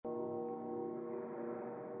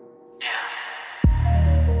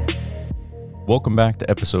Welcome back to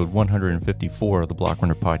episode 154 of the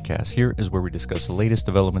Blockrunner podcast. Here is where we discuss the latest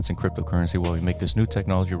developments in cryptocurrency while we make this new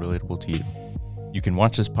technology relatable to you. You can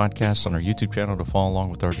watch this podcast on our YouTube channel to follow along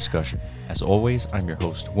with our discussion. As always, I'm your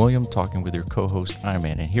host, William, talking with your co-host,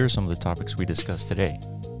 Iman, and here are some of the topics we discussed today.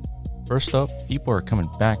 First up, people are coming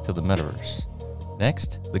back to the metaverse.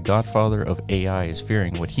 Next, the godfather of AI is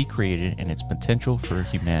fearing what he created and its potential for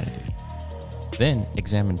humanity. Then,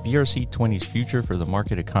 examine BRC20's future for the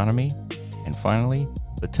market economy. And finally,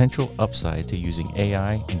 potential upside to using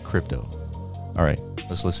AI and crypto. All right,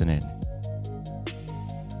 let's listen in.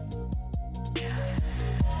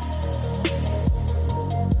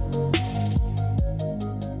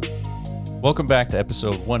 Welcome back to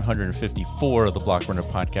episode 154 of the Blockrunner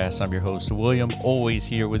podcast. I'm your host, William, always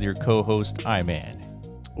here with your co-host, Iman.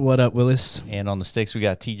 What up, Willis? And on the sticks, we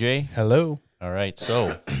got TJ. Hello. All right,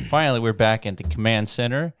 so finally we're back at the command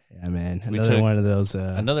center. Yeah, man. Another one of those.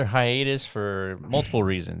 Another hiatus for multiple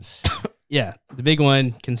reasons. Yeah, the big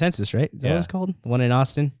one, Consensus, right? Is that what it's called? The one in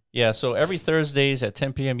Austin? Yeah, so every Thursdays at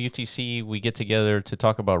 10 p.m. UTC, we get together to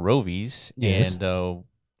talk about Rovies. Yes. And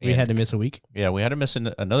we had to miss a week. Yeah, we had to miss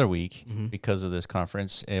another week because of this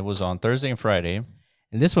conference. It was on Thursday and Friday.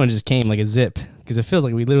 And this one just came like a zip because it feels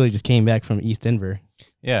like we literally just came back from East Denver.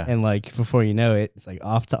 Yeah. And like before you know it, it's like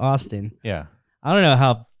off to Austin. Yeah. I don't know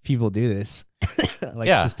how people do this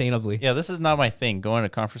sustainably. Yeah, this is not my thing. Going to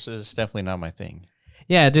conferences is definitely not my thing.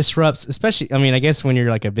 Yeah, it disrupts, especially, I mean, I guess when you're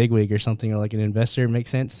like a bigwig or something or like an investor, it makes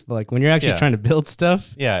sense. But like when you're actually trying to build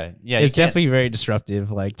stuff, it's definitely very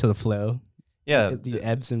disruptive, like to the flow. Yeah. The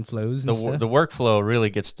ebbs and flows and stuff. The workflow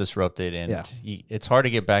really gets disrupted and it's hard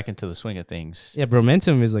to get back into the swing of things. Yeah,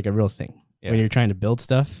 momentum is like a real thing. When you're trying to build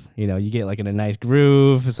stuff, you know, you get like in a nice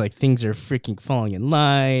groove. It's like things are freaking falling in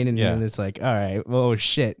line. And then it's like, all right, well,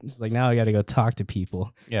 shit. It's like, now I got to go talk to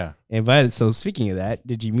people. Yeah. And so speaking of that,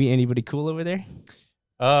 did you meet anybody cool over there?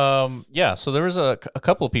 Yeah. So there was a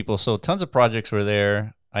couple of people. So tons of projects were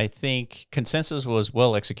there. I think Consensus was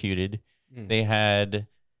well executed. They had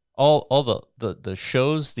all the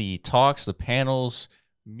shows, the talks, the panels,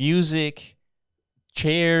 music,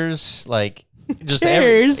 chairs, like just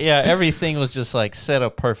chairs. Everything was just like set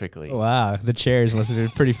up perfectly. Wow, the chairs must have been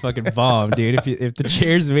pretty fucking bomb, dude. If the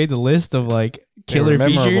chairs made the list of like killer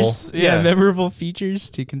features, memorable features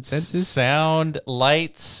to Consensus, sound,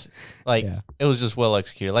 lights, like it was just well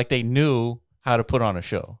executed. Like they knew how to put on a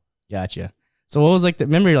show. Gotcha. So what was like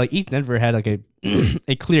remember like East Denver had like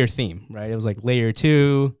a clear theme, right? It was like layer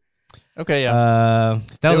 2. Okay, yeah.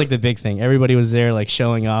 That was like the big thing. Everybody was there like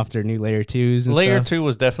showing off their new layer 2s and Layer stuff. 2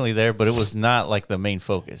 was definitely there, but it was not like the main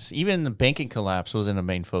focus. Even the banking collapse wasn't a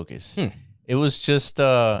main focus. It was just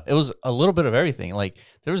it was a little bit of everything. Like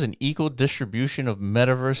there was an equal distribution of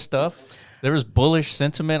metaverse stuff. There was bullish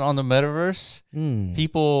sentiment on the metaverse.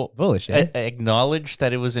 People acknowledged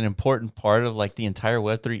that it was an important part of like the entire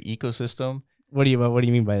Web3 ecosystem. What do you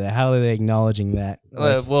mean by that? How are they acknowledging that?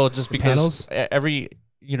 Like, well, just because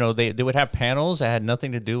they would have panels that had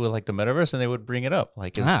nothing to do with like the metaverse, and they would bring it up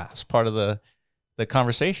like as part of the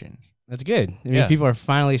conversation. That's good. I mean, people are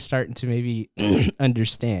finally starting to maybe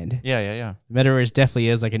understand. Yeah. The metaverse definitely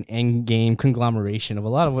is like an end game conglomeration of a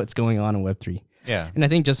lot of what's going on in Web3. Yeah. And I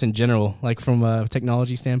think just in general, like from a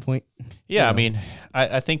technology standpoint. Yeah, I mean,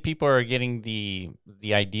 I think people are getting the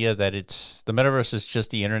idea that the metaverse is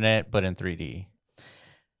just the internet, but in 3D.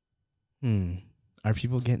 Are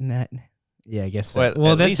people getting that? Yeah, I guess so.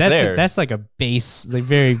 Well, that's like a base, like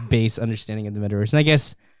very base understanding of the metaverse. And I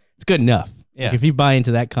guess it's good enough. Yeah. Like if you buy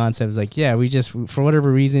into that concept, it's like, we just, for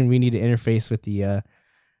whatever reason, we need to interface with the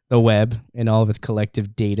web and all of its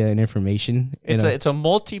collective data and information. It's a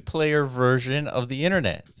multiplayer version of the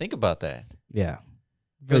internet. Think about that. Yeah.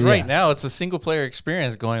 Because right now it's a single player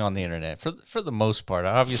experience going on the internet for the most part.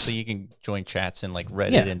 Obviously, you can join chats and like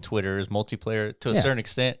Reddit and Twitter is multiplayer to a certain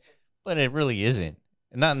extent, but it really isn't.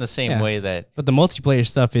 Not in the same way that. But the multiplayer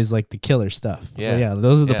stuff is like the killer stuff. Yeah.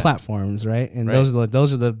 Those are the platforms, right? And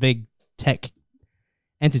those are the big tech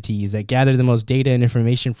entities that gather the most data and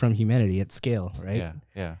information from humanity at scale, right?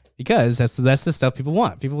 Yeah. Because that's the stuff people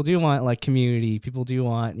want. People do want like community. People do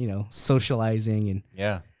want, socializing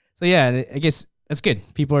and So I guess that's good.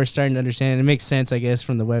 People are starting to understand. It makes sense, I guess,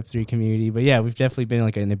 from the Web3 community. But we've definitely been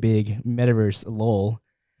like in a big metaverse lull.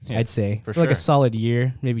 I'd say for like a solid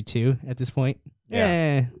year, maybe 2 at this point.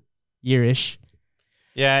 Year-ish.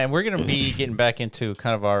 Yeah, and we're gonna be getting back into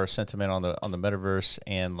kind of our sentiment on the metaverse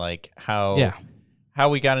and like how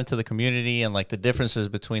we got into the community and like the differences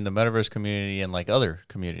between the metaverse community and like other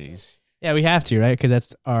communities. Yeah, we have to, right? Because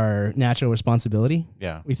that's our natural responsibility.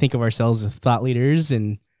 Yeah, we think of ourselves as thought leaders,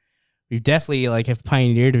 and we've definitely like have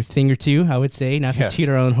pioneered a thing or two. I would say, not to toot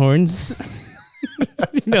our own horns.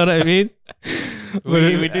 You know what I mean?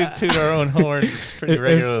 We do toot our own horns pretty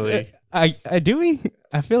regularly. I do we?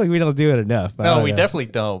 I feel like we don't do it enough. No, we definitely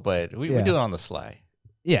don't, but we do it on the sly.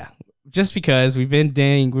 Yeah, just because we've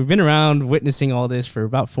been around witnessing all this for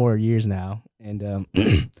about 4 years now, and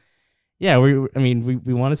yeah, we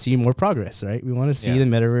want to see more progress, right? We want to see the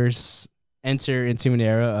metaverse enter into an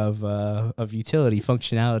era of utility,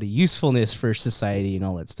 functionality, usefulness for society, and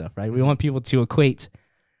all that stuff, right? We want people to equate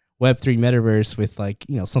Web3 metaverse with like,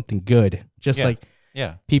 you know, something good, just like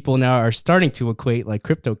people now are starting to equate like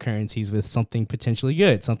cryptocurrencies with something potentially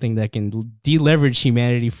good, something that can deleverage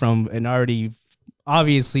humanity from an already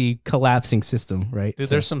obviously collapsing system, right? Dude,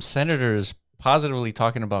 there's some senators positively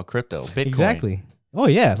talking about crypto, Bitcoin. Exactly. Oh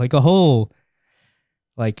yeah, like a whole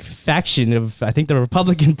like faction of, I think the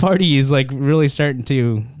Republican Party is like really starting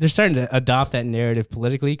to adopt that narrative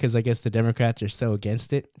politically, because I guess the Democrats are so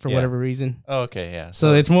against it for whatever reason. Oh, okay, yeah.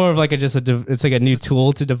 So it's more of like it's like a new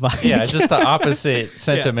tool to divide. Yeah, it's just the opposite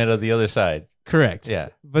sentiment of the other side. Correct. Yeah.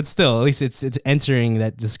 But still, at least it's entering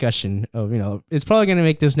that discussion of, you know, it's probably going to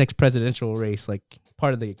make this next presidential race like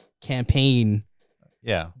part of the campaign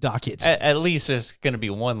docket. At least there's going to be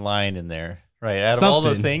one line in there. Right, out of all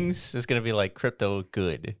the things, it's going to be like crypto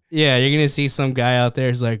good. Yeah, you're going to see some guy out there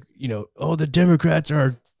who's like, you know, oh, the Democrats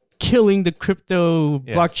are killing the crypto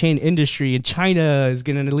blockchain industry and China is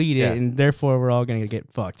going to lead it, and therefore we're all going to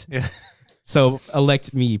get fucked. Yeah. So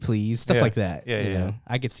elect me, please. Stuff like that. Yeah, you know?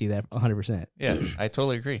 I could see that 100%. Yeah, I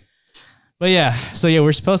totally agree. But yeah, so yeah,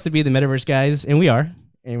 we're supposed to be the metaverse guys, and we are,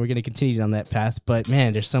 and we're going to continue down that path. But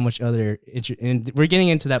man, there's so much other, and we're getting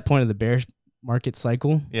into that point of the bear market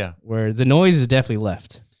cycle, where the noise is definitely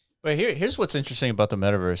left. But here's what's interesting about the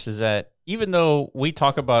metaverse is that even though we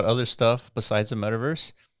talk about other stuff besides the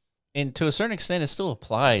metaverse, and to a certain extent it still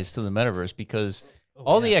applies to the metaverse, because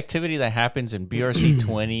all the activity that happens in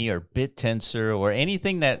BRC20 or BitTensor or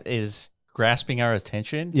anything that is grasping our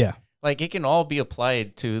attention, like it can all be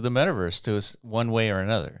applied to the metaverse to one way or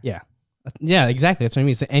another. Yeah, exactly. That's what I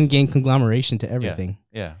mean. It's the end game conglomeration to everything.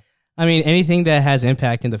 Yeah. I mean, anything that has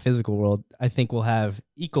impact in the physical world, I think will have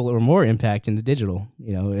equal or more impact in the digital.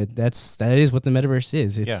 You know, that is what the metaverse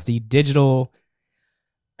is. It's the digital,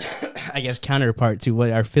 I guess, counterpart to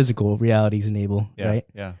what our physical realities enable, right?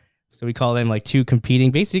 Yeah. So we call them like two competing,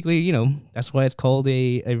 basically, you know, that's why it's called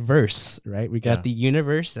a verse, right? We got the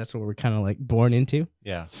universe. That's what we're kind of like born into.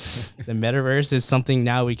 Yeah. The metaverse is something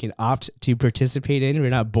now we can opt to participate in. We're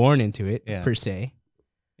not born into it per se.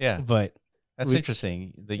 Yeah. But that's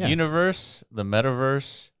interesting. The universe, the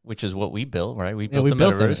metaverse, which is what we built, right? We built the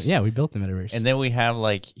metaverse. We built the metaverse. And then we have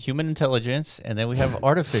like human intelligence, and then we have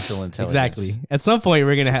artificial intelligence. Exactly. At some point,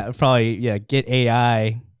 we're going to probably get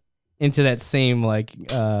AI into that same like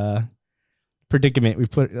predicament we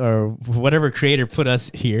put, or whatever creator put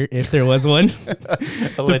us here, if there was one.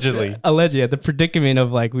 Allegedly. Allegedly, the predicament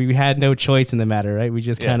of like we had no choice in the matter, right? We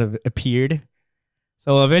just kind of appeared.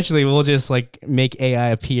 So eventually we'll just like make AI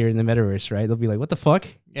appear in the metaverse, right? They'll be like, what the fuck?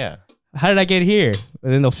 Yeah. How did I get here?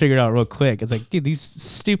 And then they'll figure it out real quick. It's like, dude, these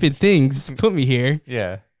stupid things put me here.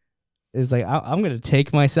 Yeah. It's like, I'm going to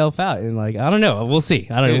take myself out. And like, I don't know. We'll see.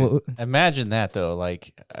 I don't know. Imagine that though.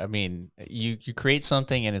 Like, I mean, you create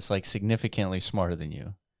something and it's like significantly smarter than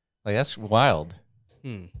you. Like, that's wild.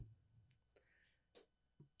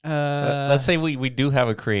 Let's say we do have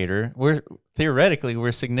a creator. Theoretically,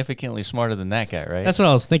 we're significantly smarter than that guy, right? That's what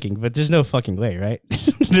I was thinking, but there's no fucking way, right?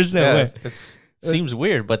 There's no way. It seems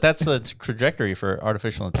weird, but that's a trajectory for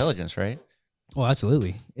artificial intelligence, right? Well,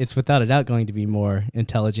 absolutely. It's without a doubt going to be more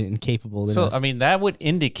intelligent and capable than us. I mean, that would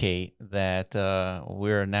indicate that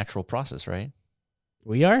we're a natural process, right?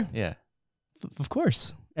 We are? Yeah. Of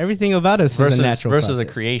course. Everything about us is a natural process. Versus a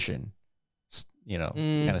creation, you know,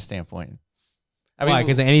 kind of standpoint. I mean, why?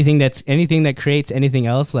 Because anything that creates anything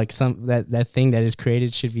else, like that thing that is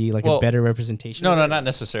created, should be like a better representation. No, not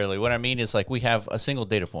necessarily. What I mean is like we have a single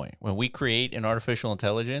data point when we create an artificial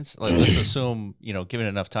intelligence. Like let's assume, you know, given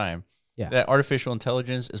enough time, that artificial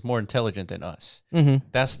intelligence is more intelligent than us.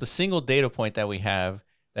 That's the single data point that we have.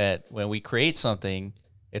 That when we create something,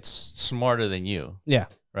 it's smarter than you. Yeah.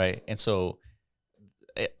 Right. And so,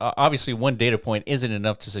 obviously, one data point isn't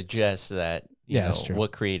enough to suggest that you know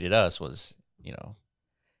what created us was. You know,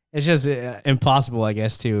 it's just impossible, I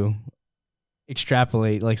guess, to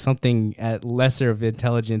extrapolate like something at lesser of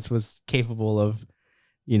intelligence was capable of,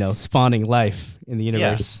 you know, spawning life in the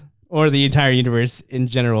universe or the entire universe in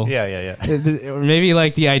general. Yeah. Or maybe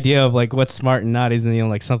like the idea of like what's smart and not isn't, you know,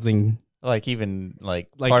 like something like even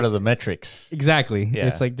like part of the metrics. Exactly. Yeah.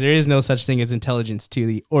 It's like there is no such thing as intelligence to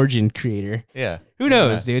the origin creator. Yeah. Who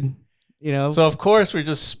knows, dude? You know. So of course we're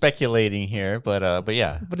just speculating here, but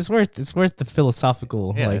yeah. But it's worth the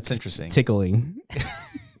philosophical. Yeah, like, it's interesting. Tickling.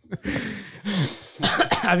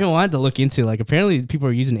 I've been wanting to look into, like, apparently people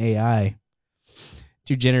are using AI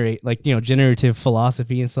to generate, like, you know, generative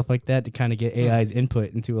philosophy and stuff like that to kind of get AI's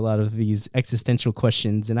input into a lot of these existential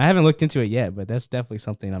questions. And I haven't looked into it yet, but that's definitely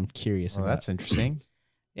something I'm curious about. That's interesting.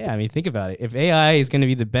 Yeah, I mean, think about it. If AI is going to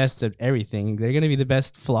be the best at everything, they're going to be the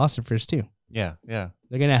best philosophers too. Yeah. They're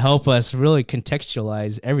going to help us really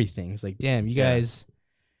contextualize everything. It's like, damn, you guys,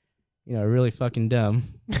 you know, are really fucking dumb.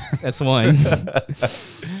 That's one.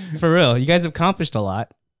 For real. You guys have accomplished a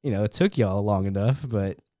lot. You know, it took y'all long enough,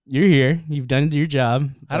 but you're here. You've done your job.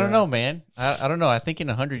 I don't know, man. I don't know. I think in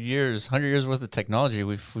 100 years worth of technology,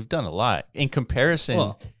 we've done a lot. In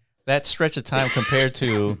comparison, that stretch of time compared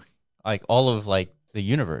to like all of like the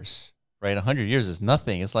universe, right? 100 years is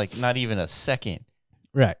nothing. It's like not even a second.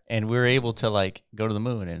 Right. And we're able to like go to the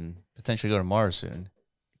moon and potentially go to Mars soon.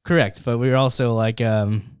 Correct. But we're also like, we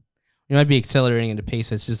might be accelerating at a pace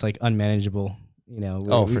that's just like unmanageable, you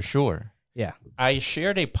know. For sure. Yeah. I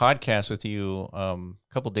shared a podcast with you a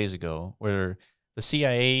couple days ago where the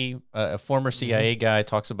CIA, a former CIA guy,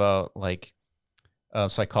 talks about like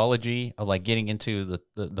psychology of like getting into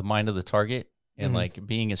the mind of the target and like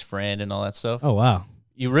being his friend and all that stuff. Oh, wow.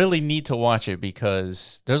 You really need to watch it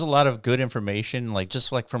because there's a lot of good information, like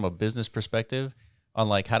just like from a business perspective on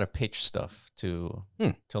like how to pitch stuff to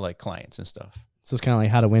like clients and stuff. So it's kind of like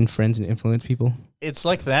how to win friends and influence people. It's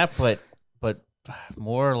like that, but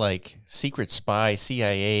more like secret spy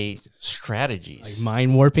CIA strategies, like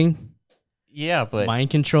mind warping. Yeah, but mind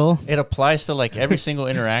control. It applies to like every single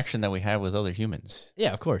interaction that we have with other humans.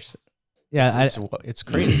 Yeah, of course. Yeah, it's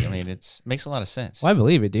crazy. I mean, it makes a lot of sense. Well, I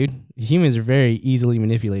believe it, dude. Humans are very easily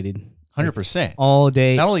manipulated. 100%. All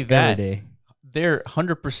day. Not only that, every day. They're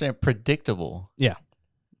 100% predictable. Yeah.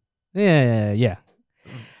 Yeah.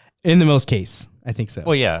 In the most case, I think so.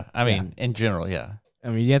 Well, yeah. I mean, in general, yeah. I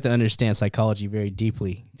mean, you have to understand psychology very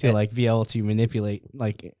deeply to like be able to manipulate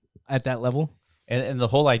like at that level. And the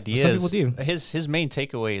whole idea some is people do. His main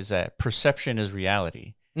takeaway is that perception is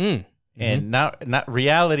reality. And not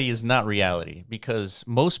reality is not reality, because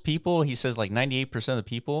most people, he says like 98% of the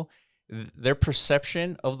people, their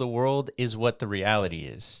perception of the world is what the reality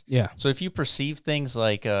is. Yeah. So if you perceive things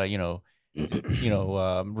like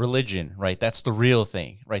religion, right? That's the real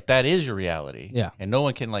thing, right? That is your reality. Yeah. And no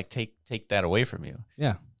one can like take that away from you.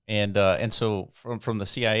 Yeah. And so from the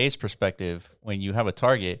CIA's perspective, when you have a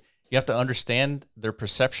target, you have to understand their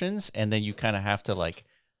perceptions, and then you kind of have to like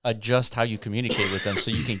adjust how you communicate with them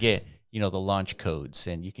so you can get, the launch codes,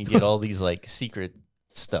 and you can get all these like secret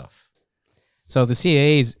stuff. So if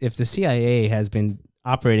the CIA has been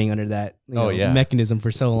operating under that mechanism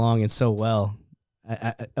for so long and so well,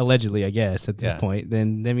 allegedly, I guess at this point,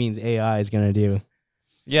 then that means AI is going to do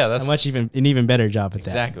that's an even better job at that.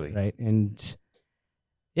 Exactly. Right. And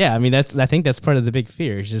yeah, I mean, I think that's part of the big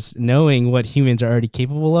fear, is just knowing what humans are already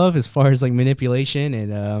capable of as far as like manipulation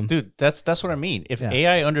and dude, that's what I mean. If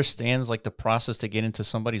AI understands like the process to get into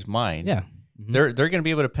somebody's mind, they're going to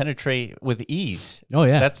be able to penetrate with ease. Oh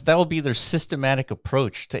yeah. That will be their systematic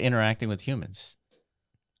approach to interacting with humans.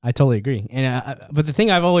 I totally agree. And but the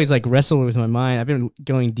thing I've always like wrestled with in my mind, I've been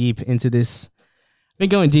going deep into this. I've been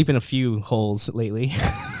going deep in a few holes lately.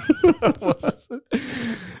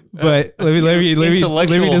 But let me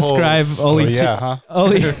describe only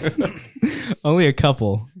a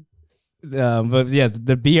couple. But yeah,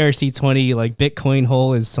 the BRC20 like Bitcoin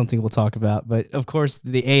hole is something we'll talk about. But of course,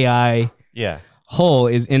 the AI hole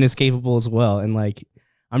is inescapable as well. And like,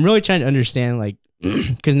 I'm really trying to understand, like,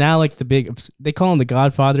 because now like they call him the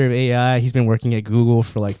godfather of AI. He's been working at Google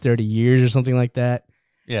for like 30 years or something like that.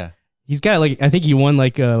 Yeah. He's got like, I think he won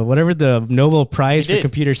like whatever the Nobel Prize for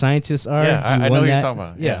computer scientists are. Yeah, I know what you're talking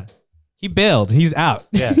about. Yeah. He bailed. He's out.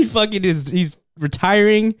 Yeah. He's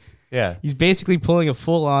retiring. Yeah. He's basically pulling a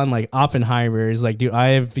full on like Oppenheimer. He's like, dude, I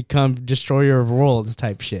have become destroyer of worlds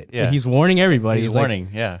type shit. Yeah. And he's warning everybody. He's warning.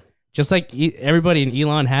 Like, just like everybody in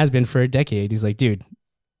Elon has been for a decade. He's like, dude,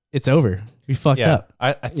 it's over. We fucked up.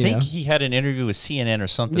 I think he had an interview with CNN or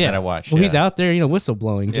something that I watched. Well, he's out there,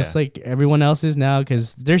 whistleblowing, just like everyone else is now,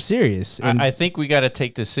 because they're serious. And I think we got to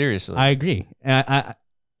take this seriously. I agree.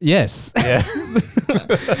 Yes. Yeah.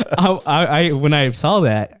 I when I saw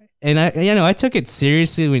that, and I took it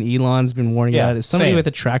seriously when Elon's been warning about it. If somebody with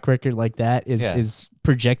a track record like that is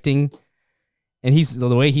projecting, and he's the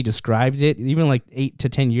way he described it, even like 8 to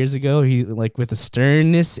 10 years ago, he like with a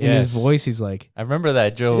sternness in his voice, he's like, I remember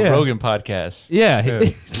that Joe Rogan podcast. Yeah.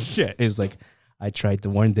 It was like, I tried to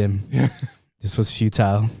warn them. This was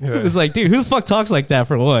futile. It was like, dude, who the fuck talks like that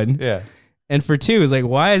for one? Yeah. And for two, it's like,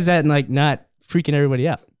 why is that like not freaking everybody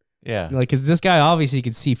out? Yeah. Like, because this guy obviously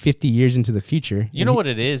could see 50 years into the future. You know what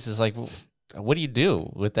it is like, what do you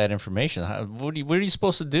do with that information? What are you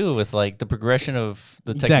supposed to do with like the progression of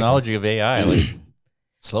the technology of AI? Like,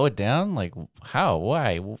 slow it down? Like, how?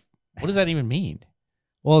 Why? What does that even mean?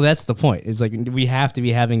 Well, that's the point. It's like we have to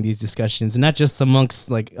be having these discussions, and not just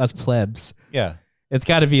amongst like us plebs. Yeah. It's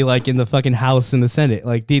got to be like in the fucking House and the Senate.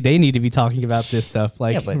 Like they need to be talking about this stuff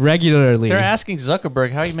like regularly. They're asking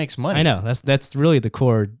Zuckerberg how he makes money. I know. That's really the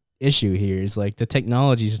core issue here. Is like the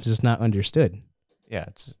technology is just not understood. Yeah,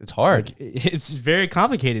 it's hard. Like, it's very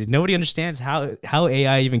complicated. Nobody understands how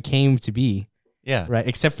AI even came to be. Yeah. Right.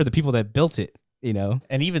 Except for the people that built it. You know,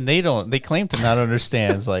 and even they don't. They claim to not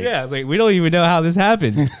understand. It's like, yeah, it's like we don't even know how this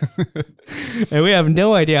happened, and we have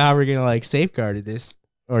no idea how we're gonna like safeguard this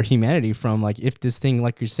or humanity from like if this thing,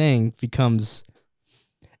 like you're saying, becomes.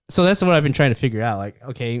 So that's what I've been trying to figure out. Like,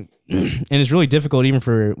 okay, and it's really difficult even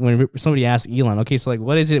for when somebody asks Elon, okay, so like,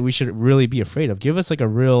 what is it we should really be afraid of? Give us like a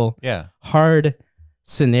real, hard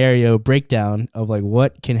scenario breakdown of like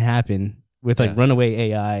what can happen with like runaway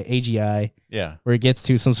AI, AGI, where it gets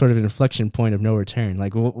to some sort of an inflection point of no return.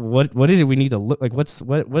 Like what is it we need to look like? What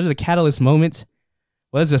is a catalyst moment?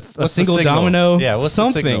 What is a single domino? Yeah, what's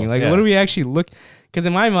something like what do we actually look? Because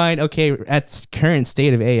in my mind, okay, at current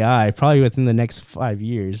state of AI, probably within the next 5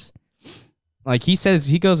 years, like he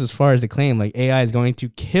goes as far as to claim like AI is going to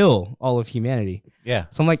kill all of humanity. Yeah.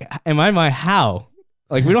 So I'm like, in my mind, how?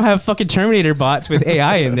 Like we don't have fucking Terminator bots with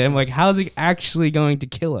AI in them. Like how's it actually going to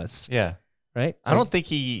kill us? Yeah. Right? I don't think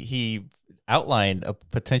he outlined a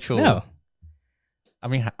potential. No. I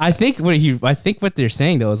mean, I think what they're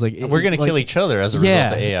saying though is like we're gonna kill each other as a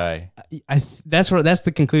result of AI. That's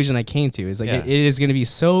the conclusion I came to. Is like it is going to be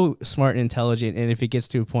so smart and intelligent, and if it gets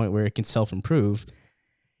to a point where it can self-improve,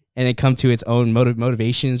 and it come to its own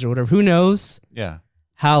motivations or whatever, who knows? Yeah.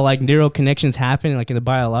 How like neural connections happen like in the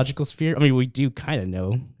biological sphere. I mean, we do kind of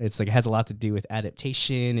know. It's like it has a lot to do with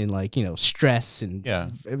adaptation and like, you know, stress and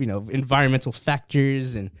you know, environmental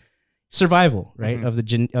factors and survival, right? Of the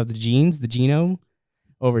genes, the genome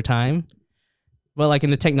over time. But like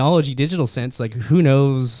in the technology digital sense, like who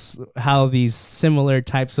knows how these similar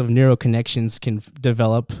types of neural connections can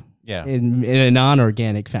develop in a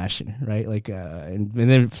non-organic fashion, right? Like and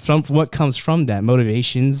then what comes from that,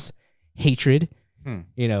 motivations, hatred,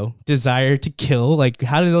 you know, desire to kill, like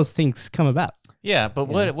how do those things come about? Yeah, but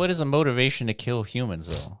what is a motivation to kill humans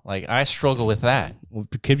though? Like I struggle with that. Well,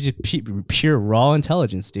 it could be just pure raw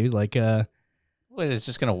intelligence, dude. Like what, it's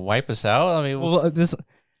just gonna wipe us out? I mean, well, this,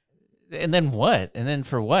 and then what? And then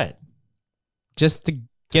for what? Just to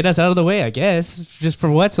get us out of the way, I guess. Just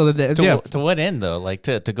for what? So that to what end though? Like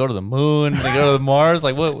to go to the moon, to go to Mars?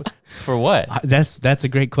 Like what? For what? That's a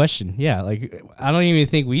great question. Yeah, like I don't even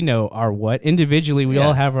think we know our what. Individually, we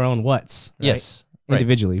all have our own whats. Right? Yes,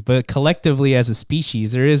 individually, but collectively as a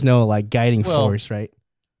species, there is no like guiding force, right?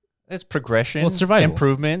 It's progression, survival,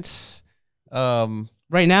 improvements.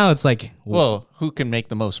 Right now, it's like who can make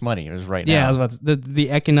the most money is right now. Yeah, I was about the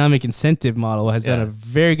economic incentive model has done a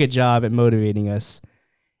very good job at motivating us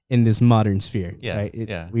in this modern sphere. Yeah,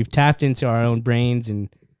 right? We've tapped into our own brains, and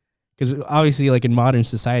because obviously, like in modern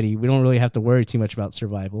society, we don't really have to worry too much about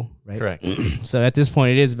survival, right? Correct. So at this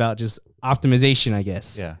point, it is about just optimization, I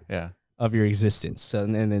guess. Yeah. Of your existence. So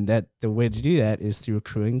and then the way to do that is through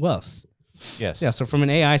accruing wealth. Yes. Yeah. So from an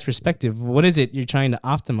AI's perspective, what is it you're trying to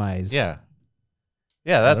optimize? Yeah.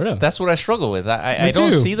 Yeah, that's what I struggle with. I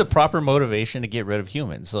don't see the proper motivation to get rid of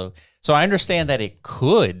humans. So I understand that it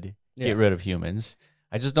could get rid of humans.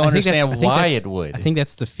 I just don't understand why it would. I think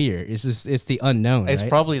that's the fear. It's the unknown. It's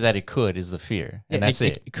probably that it could is the fear, and that's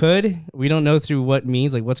it. It could. We don't know through what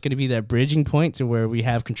means. Like, what's going to be that bridging point to where we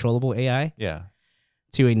have controllable AI? Yeah.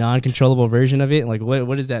 To a non-controllable version of it. Like,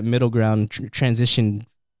 what is that middle ground transition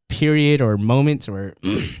period or moment or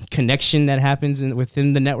connection that happens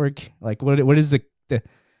within the network? Like, what is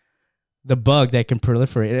the bug that can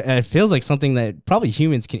proliferate? It feels like something that probably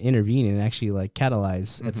humans can intervene and actually like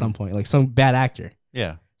catalyze at some point, like some bad actor.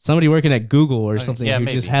 Yeah. Somebody working at Google or something who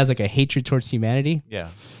just has like a hatred towards humanity. Yeah.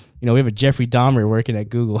 You know, we have a Jeffrey Dahmer working at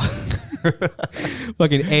Google.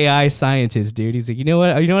 Fucking AI scientist, dude. He's like, you know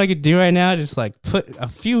what I could do right now? Just like put a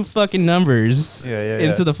few fucking numbers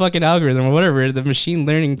into the fucking algorithm or whatever, the machine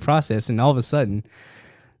learning process, and all of a sudden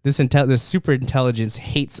this super intelligence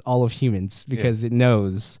hates all of humans because it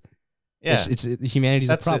knows humanity's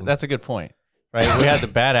a problem. That's a good point. Right? We had the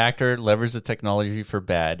bad actor leverage the technology for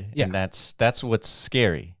bad, and that's what's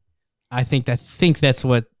scary. I think that's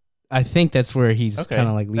where he's kind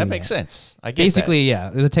of like leading. That makes sense. I get basically,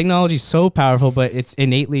 the technology's so powerful, but it's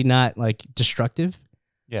innately not like destructive.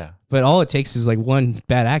 Yeah. But all it takes is like one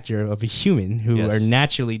bad actor of a human who Yes. are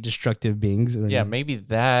naturally destructive beings. Yeah, maybe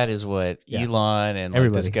that is what Elon and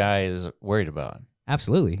like this guy is worried about.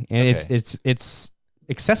 Absolutely. And it's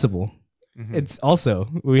accessible. Mm-hmm. It's also,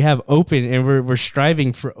 we have open, and we're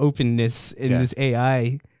striving for openness in this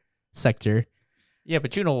AI sector. Yeah,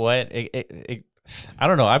 but you know what? I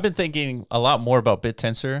don't know. I've been thinking a lot more about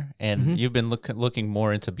BitTensor, and you've been looking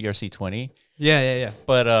more into BRC20. Yeah.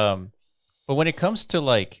 But when it comes to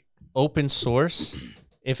like open source,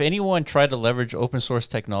 if anyone tried to leverage open source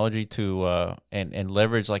technology to and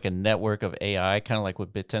leverage like a network of AI, kind of like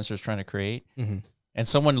what BitTensor is trying to create, and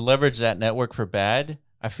someone leveraged that network for bad,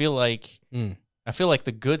 I feel like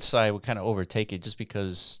the good side would kind of overtake it, just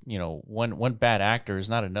because, you know, one bad actor is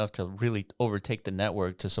not enough to really overtake the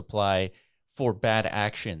network to supply for bad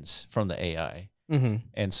actions from the AI.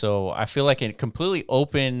 And so I feel like a completely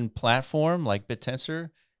open platform like BitTensor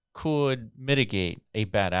could mitigate a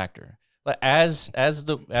bad actor. But as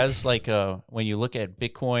when you look at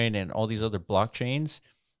Bitcoin and all these other blockchains,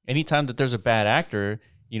 anytime that there's a bad actor,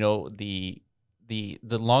 you know, the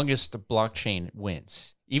longest blockchain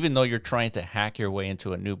wins, even though you're trying to hack your way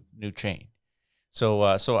into a new chain. So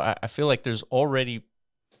I feel like there's already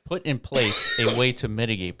put in place a way to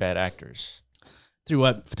mitigate bad actors. Through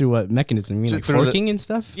what mechanism? You mean like forking and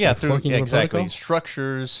stuff? Yeah, like through exactly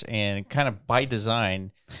structures and kind of by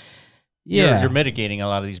design. Yeah, you're mitigating a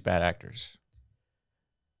lot of these bad actors.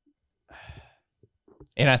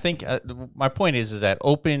 And I think my point is that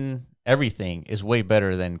open everything is way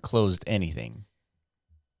better than closed anything.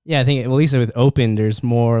 Yeah, I think at least with open, there's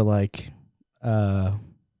more like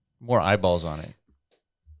more eyeballs on it.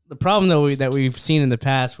 The problem though that we've seen in the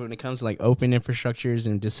past when it comes to like open infrastructures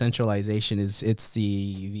and decentralization is it's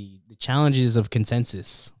the challenges of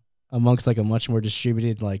consensus amongst like a much more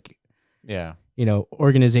distributed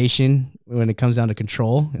organization when it comes down to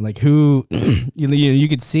control and like who you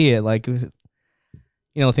could see it like a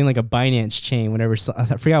thing like a Binance chain whenever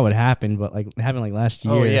I forgot what happened, but like it happened like last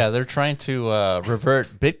year. Oh yeah, they're trying to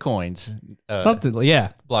revert Bitcoin's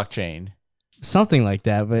blockchain. Something like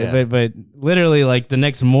that, but literally like the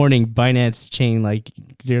next morning, Binance chain, like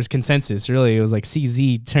there's consensus. Really, it was like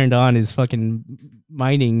CZ turned on his fucking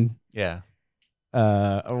mining, or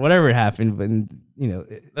whatever happened. But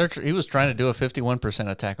he was trying to do a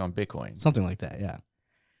 51% attack on Bitcoin, something like that. Yeah.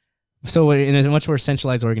 So in a much more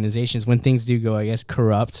centralized organizations, when things do go, I guess,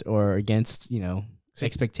 corrupt or against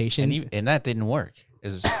expectation, and that didn't work.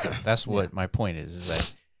 That's what my point is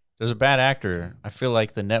that. There's a bad actor. I feel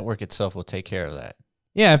like the network itself will take care of that.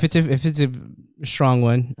 Yeah, if it's a strong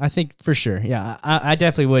one, I think for sure. Yeah, I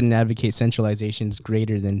definitely wouldn't advocate centralization's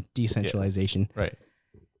greater than decentralization. Yeah, right.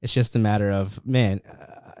 It's just a matter of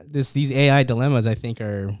these AI dilemmas I think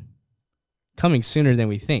are coming sooner than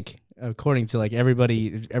we think, according to like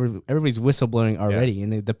everybody's whistleblowing already,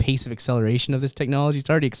 and the pace of acceleration of this technology is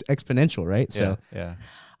already exponential, right? Yeah, so yeah.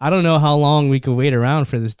 I don't know how long we could wait around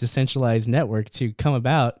for this decentralized network to come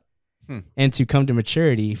about. And to come to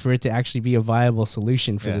maturity for it to actually be a viable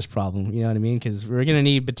solution for this problem. You know what I mean? Because we're going to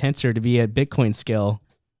need BitTensor to be at Bitcoin scale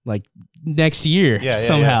like next year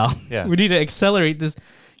somehow. Yeah. We need to accelerate this.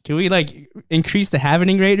 Can we like increase the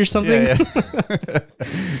halvening rate or something? Yeah.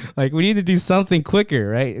 Like we need to do something quicker,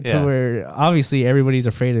 right? So where obviously everybody's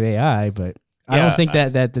afraid of AI, but I don't think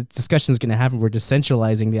that the discussion is going to happen. We're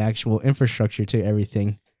decentralizing the actual infrastructure to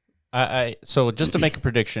everything. So just to make a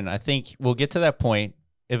prediction, I think we'll get to that point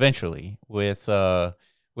eventually, with the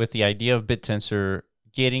idea of BitTensor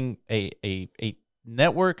getting a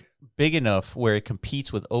network big enough where it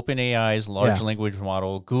competes with OpenAI's large language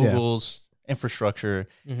model, Google's infrastructure,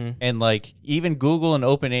 and like even Google and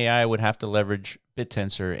OpenAI would have to leverage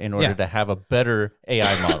BitTensor in order to have a better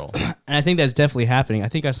AI model. And I think that's definitely happening. I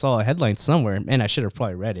think I saw a headline somewhere, and I should have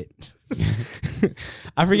probably read it.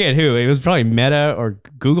 I forget who. It was probably Meta or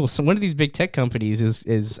Google. So one of these big tech companies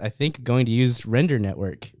is I think going to use Render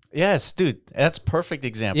Network. Yes, dude, that's perfect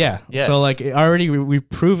example. Yeah. Yes. So like already we've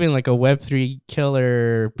proven like a Web3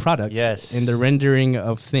 killer product. Yes. In the rendering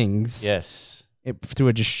of things. Yes. Through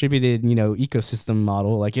a distributed ecosystem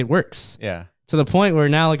model, like it works. Yeah. To the point where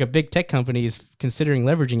now like a big tech company is considering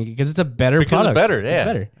leveraging it because it's a better product. It's better, yeah. It's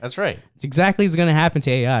better. That's right. It's exactly what's going to happen to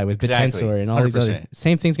AI with BitTensor and all 100%. These other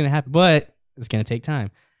same thing's going to happen, but it's going to take time.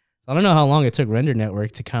 I don't know how long it took Render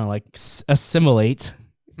Network to kind of like assimilate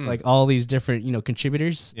like all these different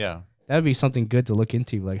contributors. Yeah, that would be something good to look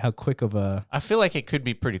into. Like how quick of a. I feel like it could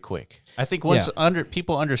be pretty quick. I think once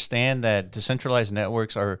people understand that decentralized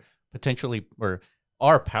networks are potentially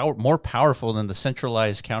more powerful than the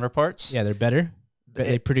centralized counterparts. Yeah, they're better.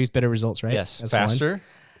 They produce better results, right? Yes, that's faster.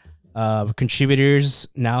 Contributors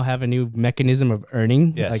now have a new mechanism of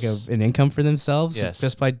earning Yes. like an income for themselves Yes.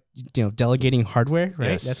 just by delegating hardware,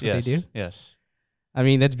 right? Yes. That's what yes. they do. Yes. I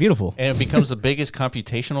mean, that's beautiful. And it becomes the biggest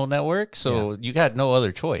computational network, so you got no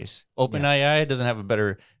other choice. OpenAI doesn't have a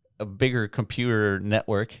bigger computer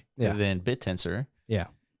network than BitTensor. Yeah.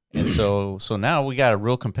 And so now we got a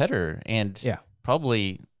real competitor and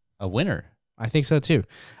probably a winner. I think so too.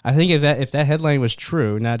 I think if that headline was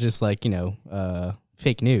true, not just like,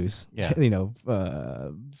 fake news,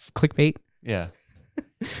 clickbait. Yeah.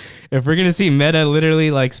 If we're gonna see Meta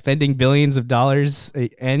literally like spending billions of dollars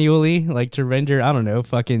annually, like to render, I don't know,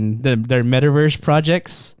 fucking their metaverse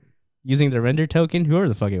projects using the render token, whoever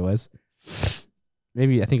the fuck it was,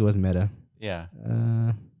 maybe I think it was Meta. Yeah.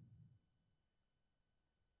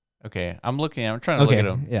 Okay, I'm trying to look at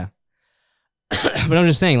them. Yeah. But I'm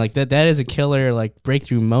just saying, like that is a killer like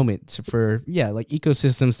breakthrough moment for like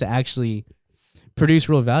ecosystems to actually produce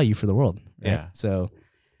real value for the world. Right? Yeah. So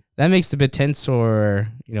that makes the BitTensor,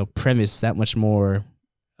 premise that much more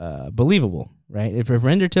believable, right? If a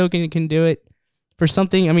render token can do it for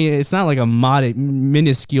something, I mean, it's not like a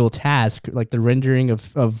minuscule task, like the rendering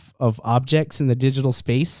of objects in the digital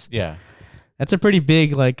space. Yeah. That's a pretty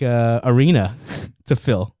big like arena to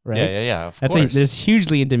fill, right? Yeah. Of course. There's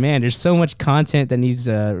hugely in demand. There's so much content that needs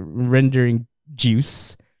rendering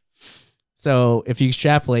juice. So if you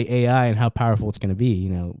extrapolate AI and how powerful it's going to be,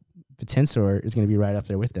 the Tensor is going to be right up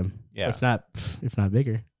there with them. Yeah. If not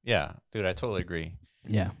bigger. Yeah, dude, I totally agree.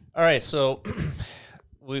 Yeah. All right, so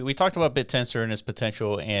we talked about BitTensor and its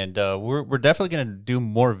potential, and we're definitely going to do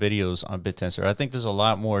more videos on BitTensor. I think there's a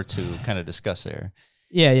lot more to kind of discuss there.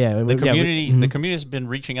 Yeah. The community has been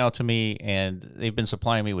reaching out to me, and they've been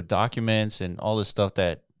supplying me with documents and all this stuff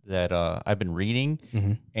that I've been reading,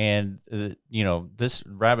 and this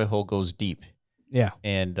rabbit hole goes deep. Yeah,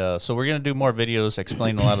 and so we're gonna do more videos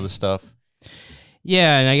explaining a lot of the stuff.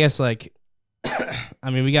 Yeah, and I guess like, I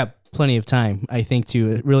mean, we got plenty of time, I think,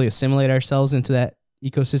 to really assimilate ourselves into that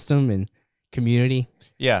ecosystem and community.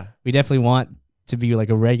 Yeah, we definitely want to be like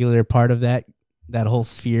a regular part of that whole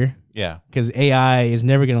sphere. Yeah, because AI is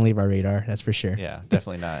never going to leave our radar. That's for sure. Yeah,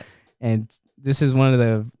 definitely not. And this is one of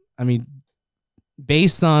the, I mean,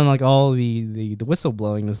 based on like all the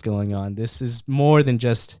whistleblowing that's going on, this is more than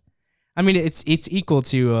just, I mean, it's equal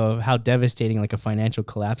to how devastating like a financial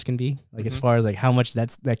collapse can be. Like as far as like how much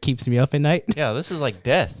that keeps me up at night. Yeah, this is like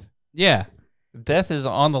death. Yeah, death is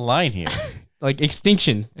on the line here. Like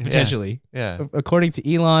extinction potentially. Yeah. According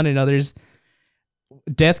to Elon and others,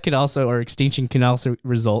 death could also, or extinction can also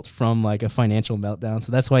result from like a financial meltdown.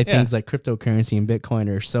 So that's why things like cryptocurrency and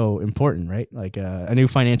Bitcoin are so important, right? Like a new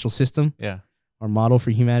financial system, or model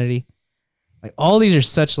for humanity. Like all these are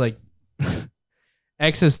such like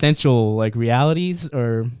existential like realities,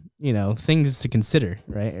 or things to consider,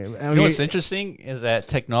 right? I mean, what's interesting is that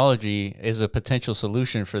technology is a potential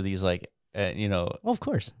solution for these like Well, of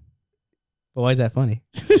course. But why is that funny?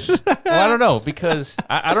 Well, I don't know, because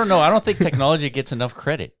I don't know. I don't think technology gets enough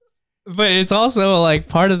credit. But it's also like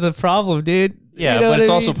part of the problem, dude. Yeah, but it's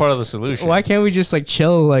also part of the solution. Why can't we just like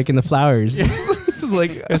chill like in the flowers? This is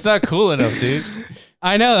like, it's not cool enough, dude.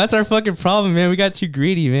 I know, that's our fucking problem, man. We got too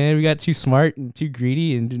greedy, man. We got too smart and too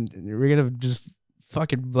greedy, and we're gonna just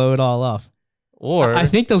fucking blow it all off. Or I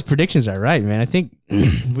think those predictions are right, man. I think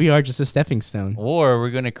we are just a stepping stone. Or we're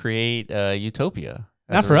gonna create utopia.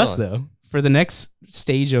 Not for us though. For the next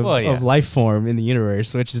stage of life form in the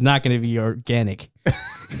universe, which is not going to be organic.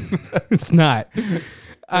 It's not.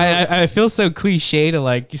 I feel so cliche to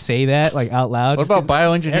like say that like out loud. What about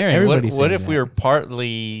bioengineering? What if we were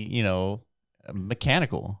partly,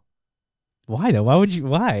 mechanical? Why though? Why would you?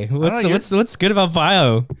 Why? What's good about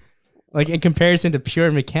bio? Like in comparison to pure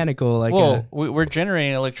mechanical? Like, well, we're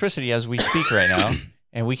generating electricity as we speak right now,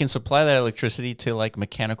 and we can supply that electricity to like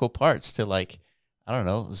mechanical parts to like, I don't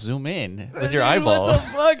know, zoom in with your eyeball. What the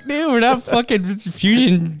fuck, dude? We're not fucking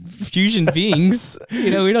fusion beings.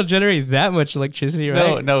 We don't generate that much electricity,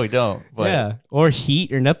 right? No, we don't. But yeah, or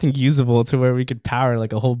heat, or nothing usable to where we could power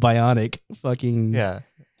like a whole bionic fucking. Yeah,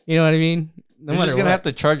 you know what I mean. No, you're just gonna have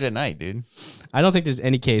to charge at night, dude. I don't think there's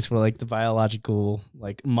any case where like the biological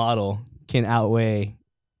like model can outweigh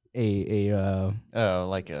a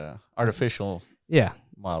artificial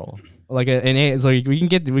model. Like an A, so we're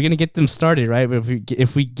gonna get them started, right? But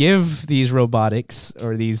if we give these robotics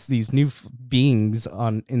or these new beings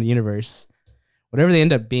in the universe, whatever they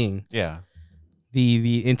end up being,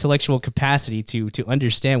 the intellectual capacity to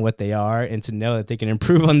understand what they are and to know that they can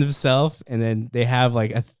improve on themselves, and then they have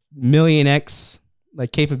like a million X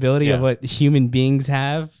like capability of what human beings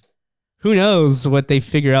have. Who knows what they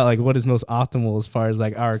figure out, like what is most optimal as far as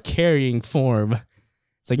like our carrying form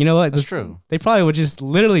It's like, you know what? That's true. They probably would just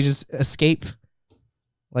literally just escape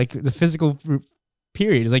like the physical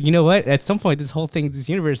period. It's like, you know what? At some point, this whole thing, this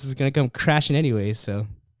universe is going to come crashing anyway. So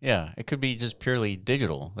yeah, it could be just purely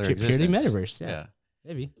digital. Purely metaverse. Yeah.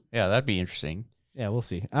 Maybe. Yeah, that'd be interesting. Yeah, we'll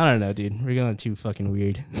see. I don't know, dude. We're going too fucking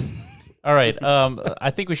weird. All right.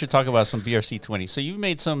 I think we should talk about some BRC20. So you've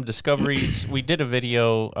made some discoveries. We did a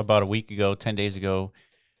video about a week ago, 10 days ago.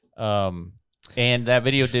 And that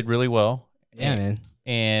video did really well. Yeah, man.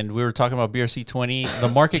 And we were talking about BRC20. The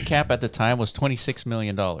market cap at the time was $26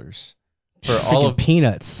 million for all of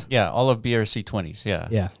peanuts. Yeah, all of BRC20s. Yeah.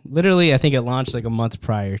 Yeah. Literally, I think it launched like a month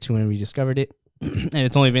prior to when we discovered it. And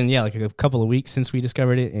it's only been, like a couple of weeks since we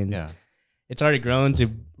discovered it. And it's already grown to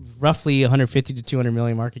roughly 150 to 200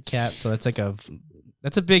 million market cap. So that's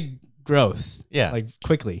a big growth. Yeah. Like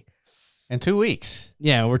quickly. In 2 weeks.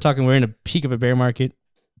 Yeah. We're in a peak of a bear market.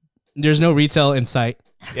 There's no retail in sight.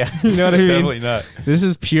 Yeah. You know what I mean? Definitely not. This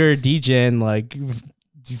is pure degen. Like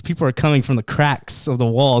these people are coming from the cracks of the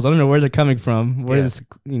walls. I don't know where they're coming from, where this,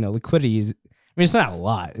 liquidity is. I mean, it's not a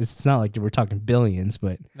lot. It's not like we're talking billions,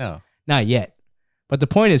 but no, not yet. But the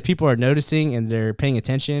point is people are noticing and they're paying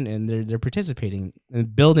attention and they're participating.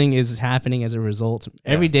 And building is happening as a result.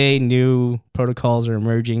 Every day, new protocols are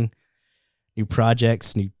emerging, new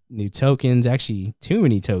projects, new tokens. Actually, too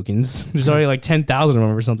many tokens. There's already like 10,000 of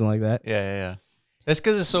them or something like that. Yeah. That's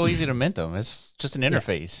because it's so easy to mint them. It's just an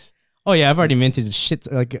interface. Oh yeah, I've already minted shit.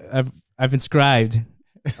 Like I've inscribed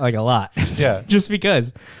like a lot. Yeah, just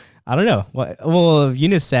because. I don't know. Well,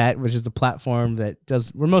 Unisat, which is the platform that does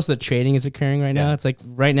where most of the trading is occurring right now. It's like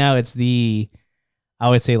right now it's I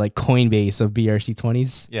would say like Coinbase of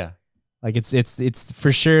BRC20s. Yeah. Like it's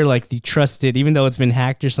for sure like the trusted, even though it's been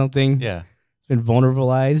hacked or something. Yeah. It's been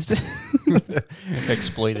vulnerabilized.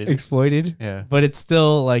 Exploited. Yeah. But it's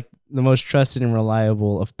still like the most trusted and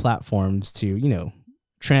reliable of platforms to,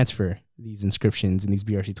 transfer these inscriptions and these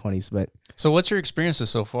BRC20s. But so what's your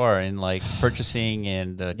experiences so far in like purchasing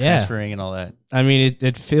and transferring and all that? I mean,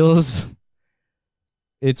 it feels,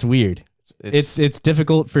 it's weird. It's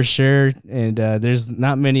difficult for sure. And there's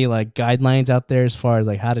not many like guidelines out there as far as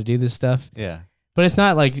like how to do this stuff. Yeah. But it's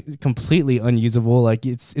not like completely unusable. Like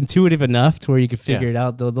it's intuitive enough to where you can figure it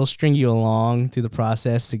out. They'll string you along through the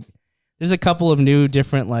process. There's a couple of new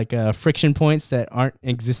different like friction points that aren't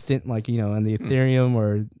existent, like, in the Ethereum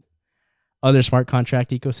or other smart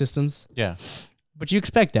contract ecosystems. Yeah. But you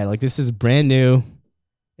expect that. Like this is brand new.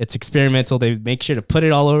 It's experimental. They make sure to put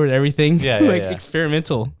it all over everything. Yeah.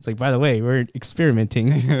 Experimental. It's like, by the way, we're experimenting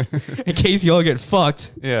in case you all get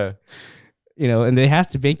fucked. Yeah. And they have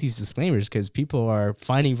to make these disclaimers because people are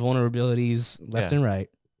finding vulnerabilities left and right.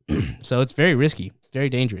 So it's very risky, very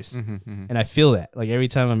dangerous. And I feel that like every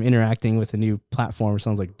time I'm interacting with a new platform,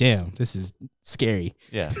 someone's like, damn, this is scary.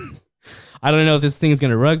 Yeah. I don't know if this thing's going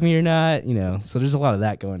to rug me or not, so there's a lot of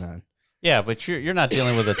that going on. Yeah, but you're not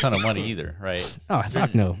dealing with a ton of money either, right? Oh,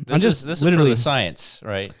 fuck no. This is for the science,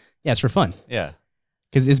 right? Yeah, it's for fun. Yeah.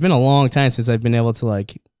 Because it's been a long time since I've been able to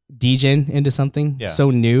like degen into something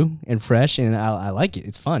so new and fresh, and I like it.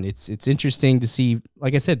 It's fun. It's interesting to see.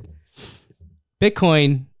 Like I said,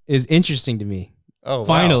 Bitcoin is interesting to me. Oh,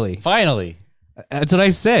 finally. Wow. Finally. That's what I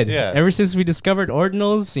said. Yeah. Ever since we discovered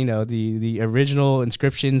ordinals, the original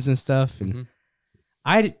inscriptions and stuff, and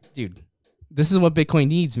dude, this is what Bitcoin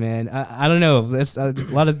needs, man. I don't know. That's a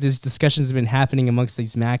lot of these discussions have been happening amongst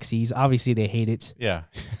these maxis. Obviously, they hate it. Yeah.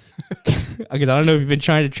 Because I don't know if you've been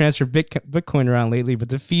trying to transfer Bitcoin around lately, but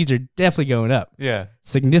the fees are definitely going up. Yeah.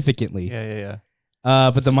 Significantly. Yeah.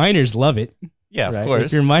 But the miners love it. Yeah, right? Of course.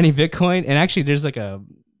 If you're mining Bitcoin, and actually there's like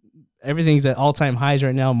everything's at all-time highs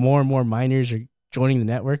right now. More and more miners are joining the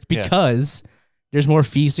network because there's more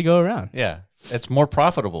fees to go around. Yeah. It's more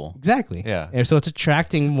profitable. Exactly. Yeah. And so it's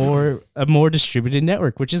attracting a more distributed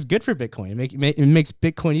network, which is good for Bitcoin. It makes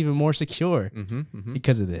Bitcoin even more secure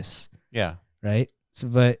because of this. Yeah. Right. So,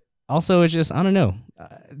 but also it's just, I don't know.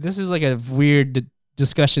 This is like a weird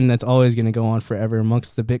discussion that's always going to go on forever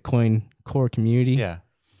amongst the Bitcoin core community. Yeah.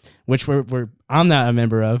 Which I'm not a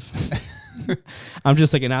member of. I'm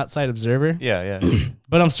just like an outside observer. Yeah.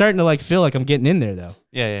 But I'm starting to like feel like I'm getting in there though.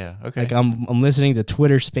 Yeah. Okay. Like I'm listening to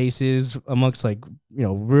Twitter Spaces amongst like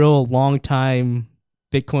real long time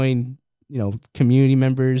Bitcoin community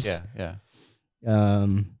members. Yeah.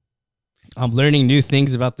 I'm learning new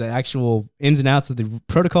things about the actual ins and outs of the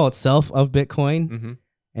protocol itself of Bitcoin,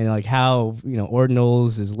 and like how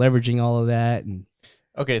ordinals is leveraging all of that. And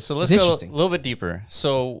okay, so let's go a little bit deeper.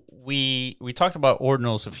 So we talked about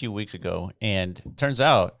ordinals a few weeks ago, and it turns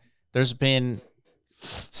out there's been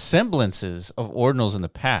semblances of ordinals in the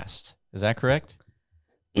past. Is that correct?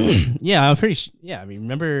 Yeah, I'm pretty sure. Yeah, I mean,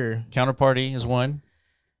 remember Counterparty is one.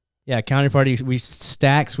 Yeah, counterparty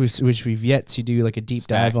Stacks, which we've yet to do like a deep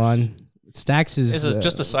dive on. Stacks is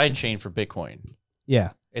just a side chain for Bitcoin.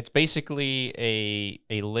 Yeah, it's basically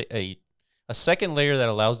a second layer that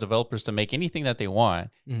allows developers to make anything that they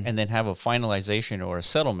want, and then have a finalization or a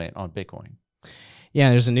settlement on Bitcoin.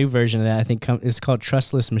 Yeah, there's a new version of that. I think it's called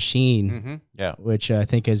Trustless Machine. Yeah, which I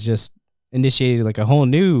think has just initiated like a whole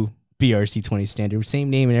new BRC20 standard, same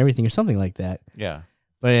name and everything, or something like that. Yeah.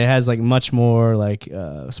 But it has like much more like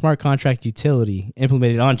smart contract utility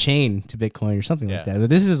implemented on chain to Bitcoin or something like that. But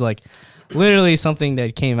this is like literally something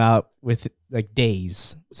that came out with like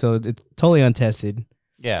days, so it's totally untested.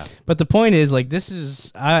 Yeah. But the point is, like, this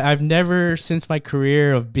is I've never, since my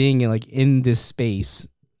career of being in this space,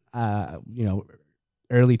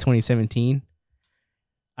 early 2017,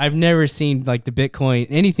 I've never seen like the Bitcoin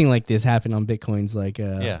anything like this happen on Bitcoins. Like,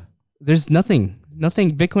 there's nothing.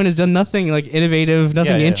 Bitcoin has done nothing like innovative,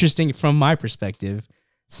 nothing interesting from my perspective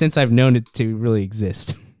since I've known it to really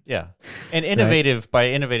exist. Yeah. And innovative, by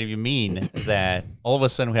innovative, you mean that all of a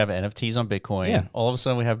sudden we have NFTs on Bitcoin. Yeah. All of a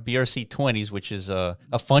sudden we have BRC20s, which is a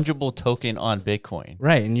fungible token on Bitcoin.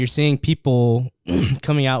 Right. And you're seeing people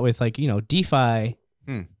coming out with like, DeFi,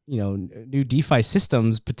 new DeFi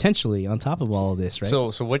systems potentially on top of all of this, right?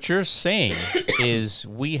 So what you're saying is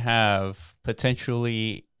we have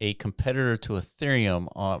potentially a competitor to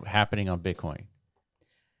Ethereum happening on Bitcoin.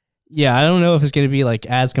 Yeah, I don't know if it's going to be like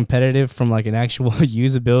as competitive from like an actual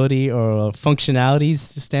usability or functionalities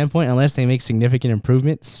standpoint, unless they make significant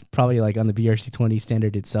improvements, probably like on the BRC20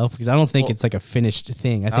 standard itself, because I don't think it's like a finished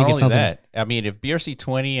thing. I think it's something that. I mean, if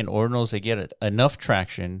BRC20 and Ordinals, they get enough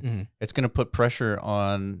traction, it's going to put pressure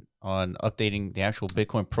on updating the actual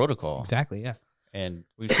Bitcoin protocol. Exactly, yeah. And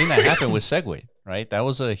we've seen that happen with Segwit, right? That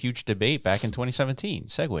was a huge debate back in 2017,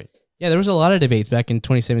 Segwit. Yeah, there was a lot of debates back in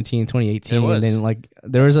 2017 and 2018. And then like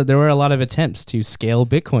there were a lot of attempts to scale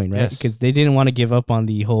Bitcoin, right? Because they didn't want to give up on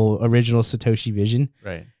the whole original Satoshi vision.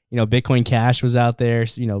 Right. Bitcoin Cash was out there,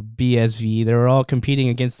 BSV. They were all competing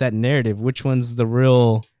against that narrative. Which one's the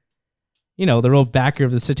real, the real backer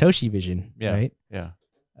of the Satoshi vision, right? Yeah.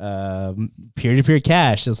 Peer-to-peer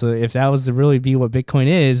cash. So if that was to really be what Bitcoin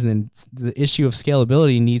is, then the issue of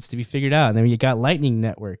scalability needs to be figured out. And then you got Lightning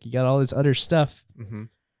Network. You got all this other stuff.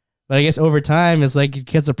 But I guess over time, it's like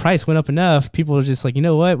because the price went up enough, people are just like, you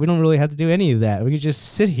know what? We don't really have to do any of that. We could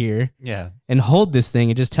just sit here and hold this thing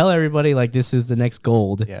and just tell everybody like this is the next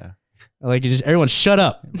gold. Yeah. Like everyone shut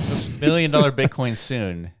up. $1 million Bitcoin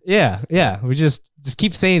soon. Yeah. We just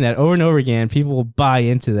keep saying that over and over again. People will buy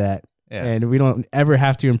into that. Yeah. And we don't ever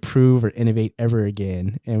have to improve or innovate ever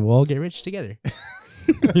again. And we'll all get rich together.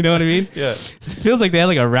 You know what I mean? Yeah. It feels like they had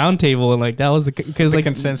like a round table and like that was because like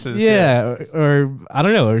consensus. Yeah. Or I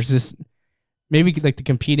don't know. Or it's just maybe like the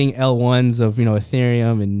competing L1s of,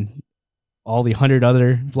 Ethereum and all the 100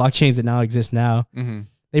 other blockchains that now exist now.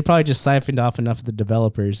 They probably just siphoned off enough of the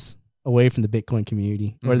developers away from the Bitcoin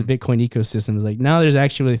community or the Bitcoin ecosystem. It's like now there's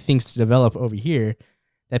actually things to develop over here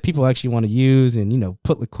that people actually want to use and,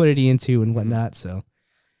 put liquidity into and whatnot. So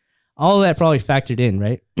all of that probably factored in,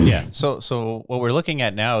 right? Yeah. So what we're looking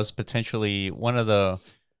at now is potentially one of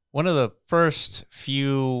the first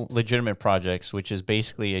few legitimate projects, which is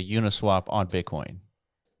basically a Uniswap on Bitcoin.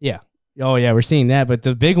 Yeah. Oh yeah, we're seeing that. But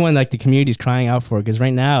the big one, like the community is crying out for, because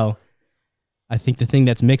right now, I think the thing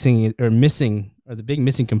that's missing, or the big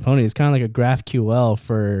missing component is kind of like a GraphQL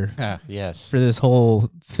for this whole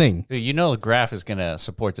thing. Dude, Graph is gonna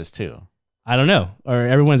support this too. I don't know. Or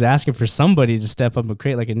everyone's asking for somebody to step up and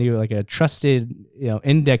create like a trusted,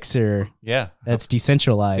 indexer. Yeah. That's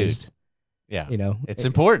decentralized. Dude. Yeah. It's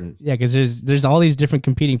important. Yeah. Cause there's all these different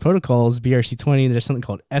competing protocols, BRC20, there's something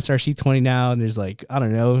called SRC20 now. And there's like, I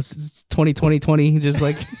don't know, it's 2020, just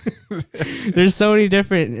like, there's so many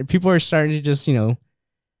different, people are starting to just,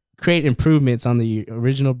 create improvements on the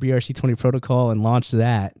original BRC20 protocol and launch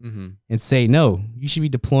that and say, no, you should be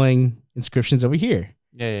deploying inscriptions over here.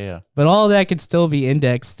 Yeah. But all of that could still be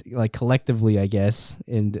indexed like collectively, I guess,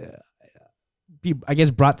 and be, I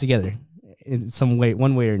guess, brought together in some way,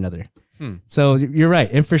 one way or another. So you're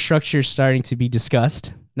right. Infrastructure is starting to be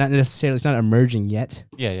discussed. Not necessarily, it's not emerging yet.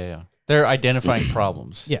 Yeah. They're identifying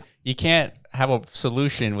problems. Yeah. You can't have a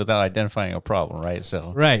solution without identifying a problem, right?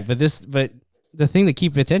 So right. But the thing to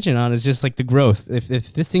keep attention on is just like the growth. If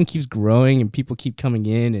this thing keeps growing and people keep coming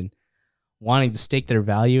in and wanting to stake their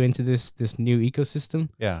value into this new ecosystem,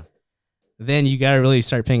 then you got to really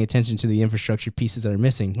start paying attention to the infrastructure pieces that are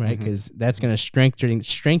missing, right? Because that's going to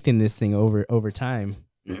strengthen this thing over time.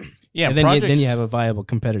 Yeah, and then you have a viable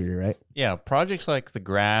competitor, right? Yeah, projects like the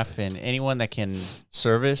Graph and anyone that can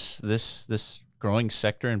service this growing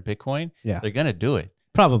sector in Bitcoin, they're going to do it.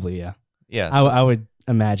 Probably, yeah. Yeah, I would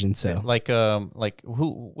imagine so. Like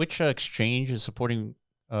which exchange is supporting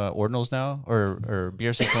ordinals now, or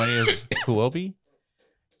BRC20 is Huobi?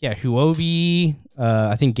 Yeah, Huobi.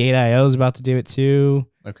 I think Gate.io is about to do it too.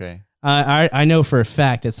 Okay. I know for a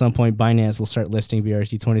fact at some point Binance will start listing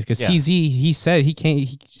BRC20s because CZ he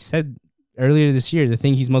said earlier this year the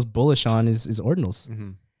thing he's most bullish on is ordinals.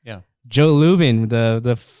 Yeah. Joe Lubin,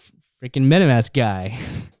 the freaking MetaMask guy,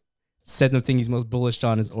 said the thing he's most bullish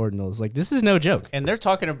on is ordinals. Like, this is no joke. And they're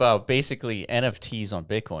talking about basically NFTs on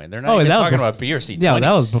Bitcoin. They're not even talking about BRC20s. Yeah,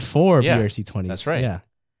 that was before BRC20s. That's right. Yeah.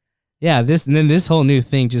 Yeah, this whole new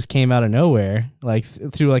thing just came out of nowhere, like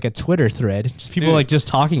through like a Twitter thread. Just people like just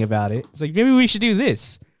talking about it. It's like, maybe we should do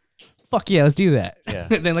this. Fuck yeah, let's do that. Yeah.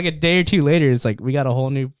 Then like a day or two later, it's like we got a whole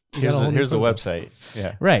new. Here's the website.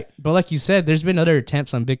 Yeah. Right, but like you said, there's been other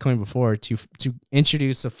attempts on Bitcoin before to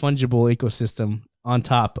introduce a fungible ecosystem on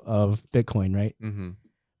top of Bitcoin, right?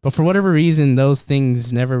 But for whatever reason, those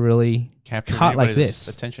things never really caught like this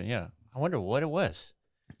attention. Yeah, I wonder what it was.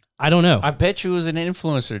 I don't know. I bet you it was an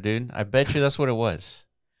influencer, dude. I bet you that's what it was.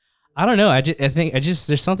 I don't know. I think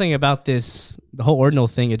there's something about this, the whole ordinal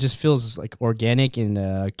thing. It just feels like organic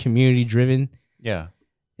and community driven. Yeah.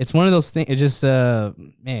 It's one of those things. It just, man,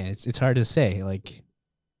 it's hard to say. Like,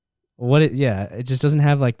 it just doesn't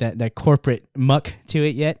have like that corporate muck to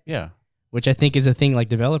it yet. Yeah. Which I think is a thing. Like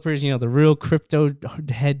developers, the real crypto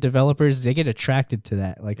head developers, they get attracted to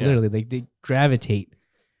that. Like literally, they gravitate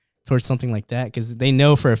towards something like that because they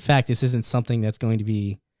know for a fact this isn't something that's going to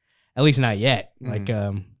be, at least not yet, like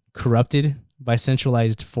corrupted by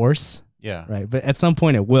centralized force. Yeah. Right. But at some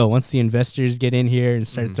point it will. Once the investors get in here and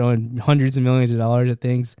start throwing hundreds of millions of dollars at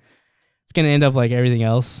things, it's going to end up like everything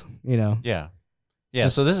else, Yeah. Yeah.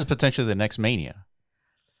 So this is potentially the next mania.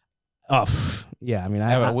 Oh, yeah. I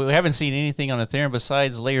mean, we haven't seen anything on Ethereum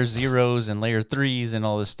besides layer 0s and layer 3s and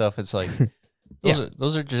all this stuff. It's like,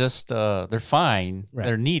 those are just, they're fine. Right.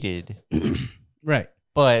 They're needed. Right.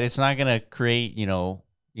 But it's not going to create,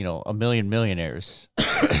 a million millionaires.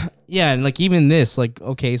 Yeah, and like even this, like,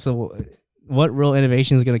 okay, so what real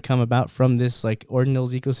innovation is going to come about from this like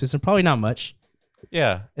ordinals ecosystem? Probably not much.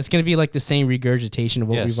 Yeah, it's going to be like the same regurgitation of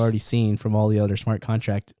what we've already seen from all the other smart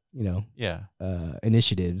contract,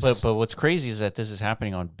 initiatives. But what's crazy is that this is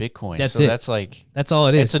happening on Bitcoin. That's all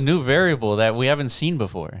it is. It's a new variable that we haven't seen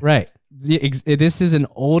before. Right. This is an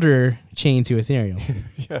older chain to Ethereum.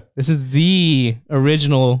 Yeah. This is the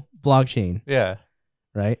original blockchain. Yeah.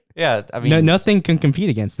 Right? Yeah, I mean, nothing can compete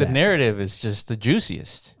against that. The narrative is just the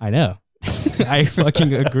juiciest. I know. I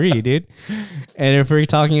fucking agree, dude. And if we're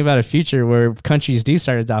talking about a future where countries do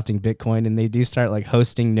start adopting Bitcoin and they do start like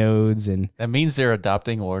hosting nodes, and that means they're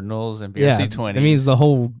adopting ordinals and BRC20. It means the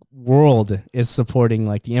whole world is supporting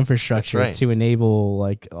like the infrastructure to enable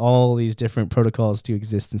like all these different protocols to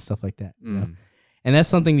exist and stuff like that. And that's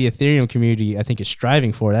something the Ethereum community, I think, is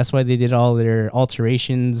striving for. That's why they did all their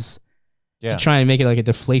alterations to try and make it like a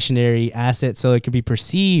deflationary asset so it could be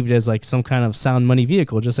perceived as like some kind of sound money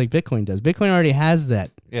vehicle, just like Bitcoin does. Bitcoin already has that.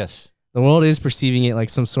 Yes. The world is perceiving it like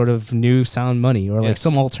some sort of new sound money or like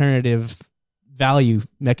some alternative value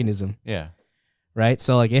mechanism. Yeah. Right?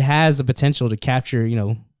 So like it has the potential to capture,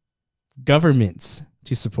 governments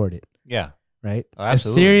to support it. Yeah. Right? Oh,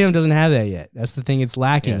 absolutely. Ethereum doesn't have that yet. That's the thing it's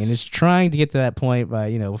lacking. And it's trying to get to that point by,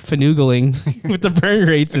 finagling with the burn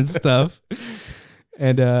rates and stuff.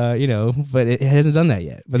 And, but it hasn't done that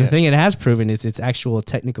yet. But the thing it has proven is its actual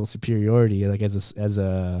technical superiority, like as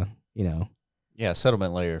a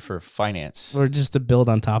settlement layer for finance. Or just to build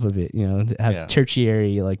on top of it, to have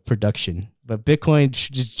tertiary like production. But Bitcoin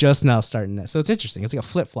just now starting that. So it's interesting. It's like a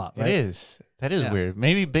flip-flop, right? It is. That is weird.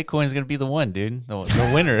 Maybe Bitcoin is going to be the one, dude.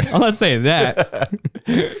 The winner. I'm not saying that.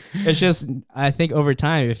 It's just, I think over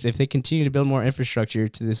time, if they continue to build more infrastructure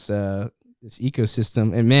to this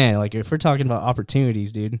ecosystem, and man, like if we're talking about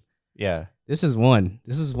opportunities, dude, this is one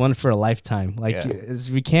for a lifetime. Like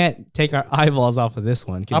we can't take our eyeballs off of this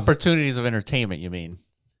one. Opportunities of entertainment, you mean?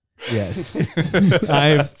 Yes.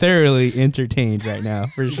 I'm thoroughly entertained right now,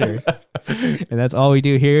 for sure. And that's all we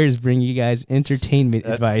do here is bring you guys entertainment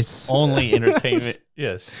advice. Only entertainment.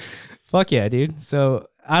 Yes. Fuck yeah, dude. So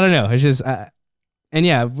I don't know. It's just and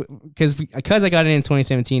yeah, because I got it in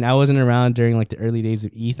 2017, I wasn't around during like the early days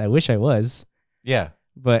of ETH. I wish I was. Yeah.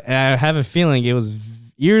 But I have a feeling it was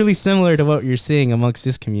eerily similar to what you're seeing amongst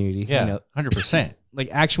this community. Yeah, 100%. Like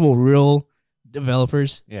actual real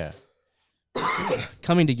developers. Yeah.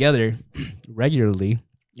 Coming together regularly.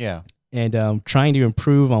 Yeah. And trying to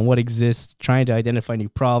improve on what exists, trying to identify new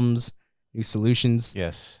problems, new solutions.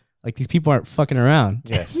 Yes. Like these people aren't fucking around.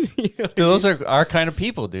 Yes. Dude, those are our kind of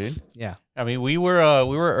people, dude. Yeah. I mean, we were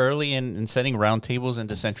early in setting roundtables in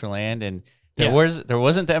Decentraland, and There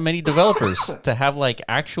wasn't that many developers to have like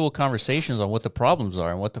actual conversations on what the problems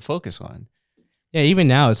are and what to focus on. Yeah, even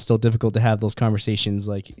now it's still difficult to have those conversations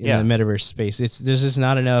like in the metaverse space. There's just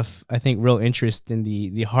not enough, I think, real interest in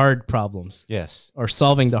the hard problems. Yes. Or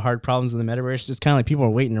solving the hard problems in the metaverse. Just kind of like people are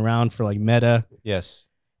waiting around for like meta. Yes.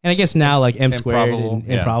 And I guess now like M squared and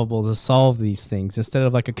Improbable to solve these things instead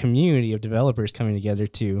of like a community of developers coming together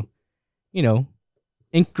to, you know,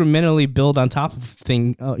 incrementally build on top of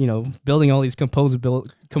building all these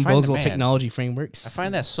composable technology frameworks. I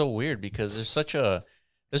find that so weird because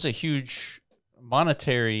there's a huge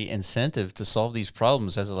monetary incentive to solve these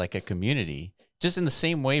problems as like a community. Just in the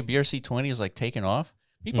same way BRC20 is like taking off.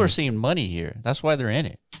 People are seeing money here. That's why they're in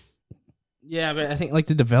it. Yeah, but I think like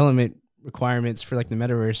the development requirements for like the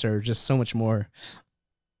metaverse are just so much more,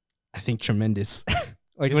 I think, tremendous.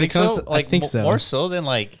 Like when it comes to, I think so. More so than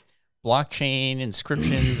like blockchain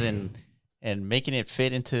inscriptions and making it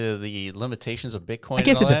fit into the limitations of Bitcoin. I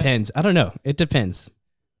guess it depends. I don't know. It depends.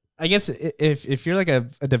 I guess if you're like a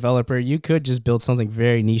developer, you could just build something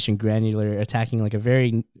very niche and granular, attacking like a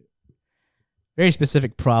very, very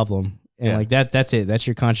specific problem. And like that's it. That's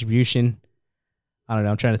your contribution. I don't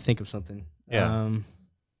know. I'm trying to think of something. Yeah.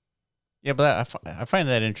 Yeah, but I find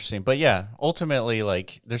that interesting. But yeah, ultimately,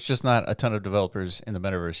 like, there's just not a ton of developers in the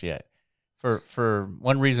metaverse yet, for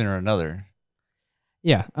one reason or another.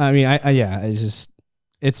 Yeah, I mean, it's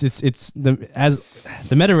the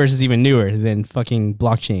metaverse is even newer than fucking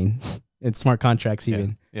blockchain and smart contracts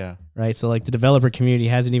even. Yeah. Right. So like the developer community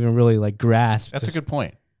hasn't even really like grasped. That's a good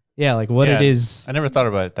point. Yeah, like what it is. I never thought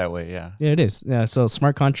about it that way. Yeah. Yeah, it is. Yeah. So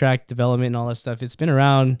smart contract development and all that stuff, it's been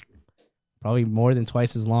around probably more than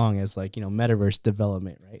twice as long as like, metaverse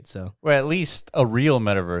development, right? So, well, at least a real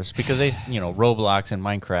metaverse, because they, Roblox and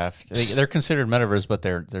Minecraft, they're considered metaverse, but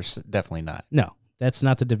they're definitely not. No, that's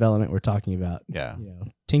not the development we're talking about. Yeah.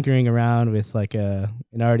 Tinkering around with like an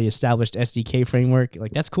already established SDK framework,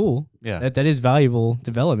 like that's cool. Yeah. That is valuable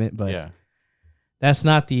development, but that's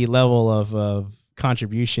not the level of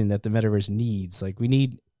contribution that the metaverse needs. Like we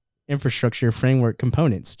need infrastructure framework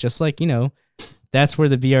components, just like, that's where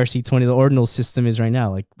the BRC20, the ordinal system, is right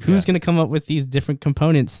now. Like, who's going to come up with these different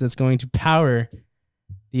components that's going to power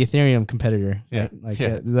the Ethereum competitor? Yeah.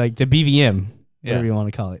 Right? Like the BVM, whatever you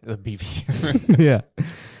want to call it. The BVM. Yeah.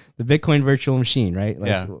 The Bitcoin virtual machine, right?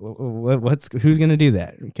 Like, who's going to do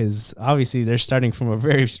that? Because obviously they're starting from a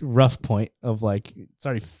very rough point of like,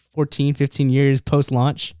 14, 15 years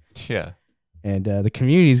post-launch. Yeah. And the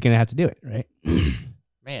community is going to have to do it, right?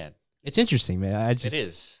 Man. It's interesting, man. It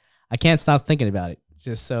is. I can't stop thinking about it.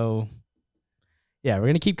 Just so, we're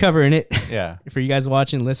going to keep covering it. Yeah. For you guys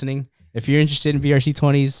watching, listening. If you're interested in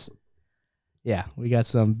BRC20s, we got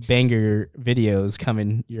some banger videos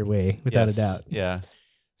coming your way, without a doubt. Yeah.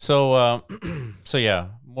 So,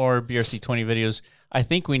 more BRC20 videos. I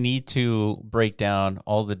think we need to break down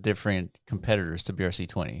all the different competitors to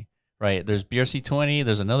BRC20. Right, there's BRC20.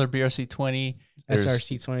 There's another BRC20. There's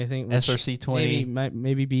SRC20, I think. SRC20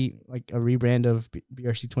 maybe be like a rebrand of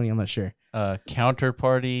BRC20. I'm not sure.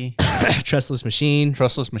 Counterparty. Trustless machine.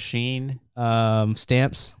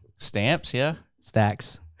 Stamps. Yeah.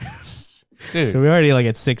 Stacks. Dude. So we're already like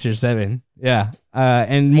at 6 or 7. Yeah.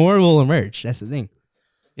 And more will emerge. That's the thing.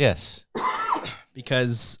 Yes.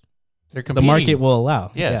 Because the market will allow.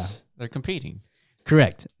 Yes. They're competing.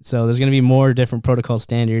 Correct. So there's going to be more different protocol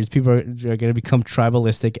standards. People are going to become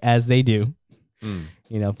tribalistic as they do.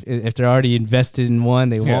 If they're already invested in one,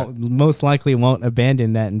 they most likely won't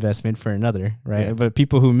abandon that investment for another, right? Yeah. But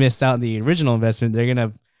people who missed out on the original investment, they're going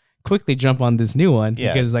to quickly jump on this new one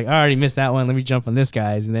because it's like, I already missed that one. Let me jump on this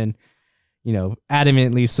guy's, and then,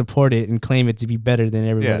 adamantly support it and claim it to be better than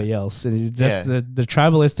everybody else. And that's the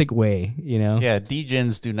tribalistic way, Yeah,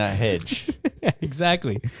 degens do not hedge.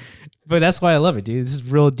 Exactly. But that's why I love it, dude. This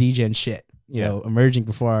is real degen shit, emerging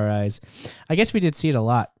before our eyes. I guess we did see it a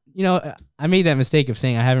lot. I made that mistake of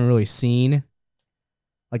saying I haven't really seen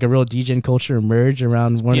like a real degen culture emerge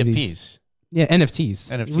around one of these. Yeah,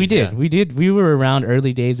 NFTs. We did. We were around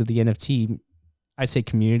early days of the NFT, I'd say,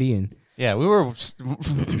 community. And yeah, we were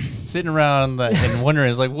sitting around and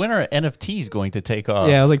wondering, like, when are NFTs going to take off?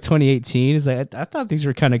 Yeah, it was like 2018. It's like, I thought these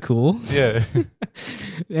were kind of cool. Yeah.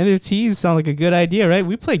 NFTs sound like a good idea, right?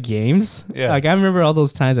 We play games. Yeah. Like, I remember all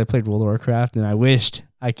those times I played World of Warcraft, and I wished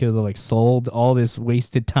I could have like sold all this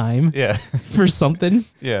wasted time for something.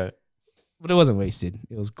 Yeah. But it wasn't wasted.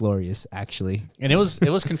 It was glorious, actually. And it was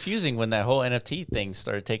confusing when that whole NFT thing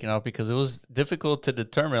started taking off, because it was difficult to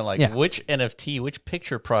determine which NFT, which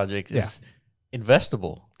picture project is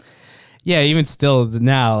investable. Yeah, even still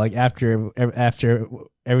now, like after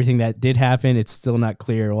everything that did happen, it's still not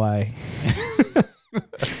clear why.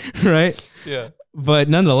 right? Yeah. But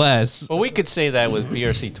nonetheless, well, we could say that with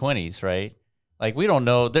BRC20s, right? Like we don't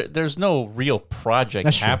know. There's no real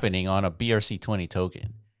project happening on a BRC20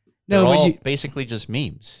 token. They're all basically just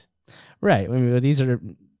memes. Right. I mean, these are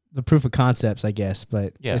the proof of concepts, I guess.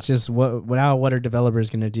 But it's just what are developers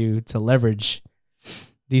going to do to leverage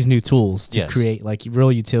these new tools to create like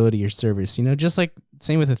real utility or service? You know, just like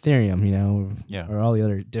same with Ethereum, you know, or all the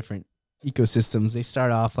other different ecosystems. They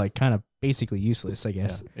start off like kind of basically useless, I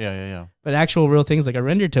guess. Yeah. But actual real things like a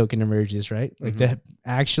render token emerges, right? Like that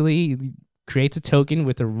actually creates a token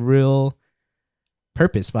with a real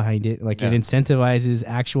purpose behind it. Like it incentivizes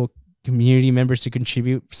actual community members to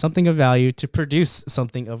contribute something of value to produce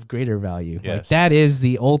something of greater value. Like that is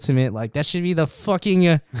the ultimate, like that should be the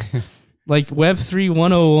fucking like Web3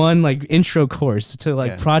 101 like intro course to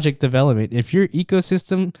like project development. If your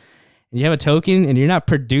ecosystem and you have a token and you're not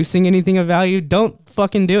producing anything of value, don't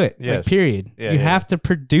fucking do it. Like, period. You have to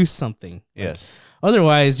produce something. Yes. Like,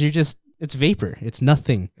 otherwise you're just, it's vapor. It's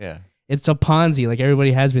nothing. Yeah. It's a Ponzi, like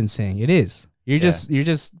everybody has been saying. It is. You're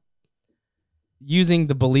just using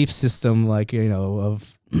the belief system, like, you know,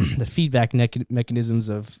 of the feedback mechanisms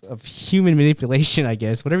of human manipulation, I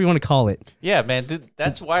guess, whatever you want to call it. Yeah, man. Dude,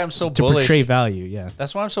 that's why I'm so bullish. To portray value, yeah.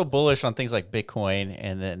 That's why I'm so bullish on things like Bitcoin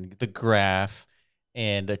and then the graph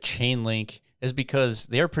and a chain link, is because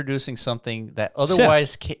they're producing something that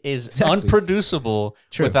otherwise is unproducible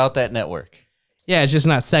without that network. Yeah, it's just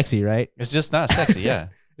not sexy, right? It's just not sexy, yeah.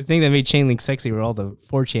 The thing that made Chainlink sexy were all the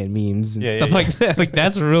 4chan memes and stuff like that. Like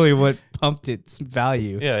that's really what pumped its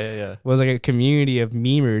value. Yeah. Was like a community of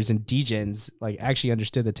memers and degens like actually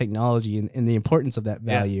understood the technology and the importance of that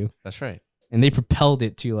value. That's right. And they propelled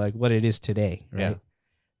it to like what it is today, right? Yeah.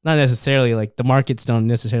 Not necessarily like the markets don't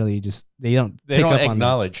necessarily they don't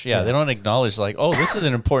acknowledge. They don't acknowledge like, oh, this is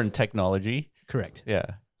an important technology. Correct. Yeah.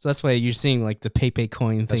 So that's why you're seeing like the PayPay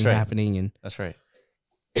coin thing happening, and that's right.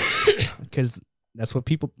 Because that's what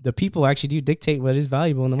the people actually do dictate what is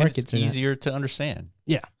valuable in the markets. It's easier to understand.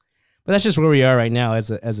 Yeah. But that's just where we are right now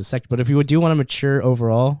as a sector. But if we do want to mature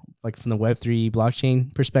overall, like from the Web3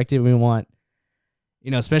 blockchain perspective, we want,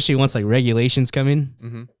 you know, especially once like regulations come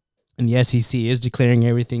in and the SEC is declaring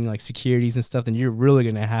everything like securities and stuff, then you're really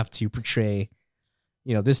going to have to portray,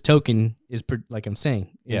 you know, this token is like I'm saying,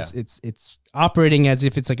 it's operating as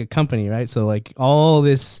if it's like a company, right? So like all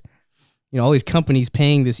this, you know, all these companies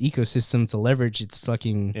paying this ecosystem to leverage its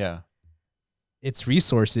fucking its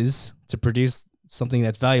resources to produce something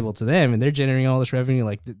that's valuable to them, and they're generating all this revenue.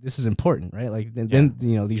 Like this is important, right? Like then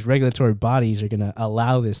you know these regulatory bodies are gonna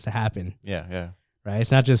allow this to happen. Yeah. Right.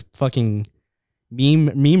 It's not just fucking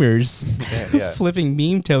memers flipping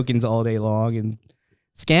meme tokens all day long and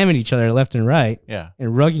scamming each other left and right. Yeah.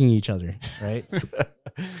 And rugging each other. Right.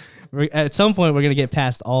 At some point, we're gonna get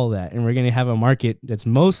past all that, and we're gonna have a market that's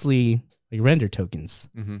mostly like render tokens.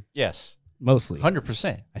 Yes. Mostly.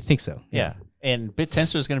 100%. I think so. Yeah. And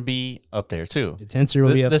BitTensor is going to be up there too. BitTensor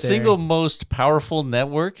will be up there. The single most powerful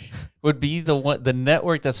network would be the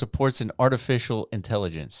network that supports an artificial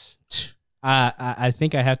intelligence. I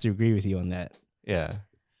think I have to agree with you on that. Yeah.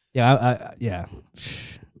 Yeah. Yeah.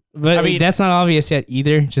 But I mean, that's not obvious yet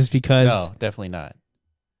either, just because. No, definitely not.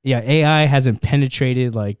 Yeah. AI hasn't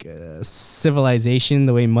penetrated like civilization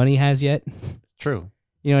the way money has yet. True.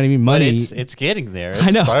 You know what I mean? Money. But it's getting there.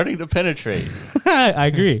 It's starting to penetrate. I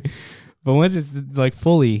agree. But once it's like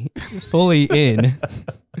fully in,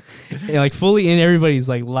 like fully in everybody's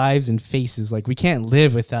like lives and faces, like we can't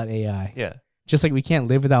live without AI. Yeah. Just like we can't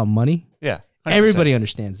live without money. Yeah. 100%. Everybody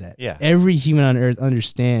understands that. Yeah. Every human on earth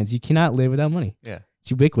understands you cannot live without money. Yeah.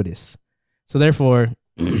 It's ubiquitous. So therefore,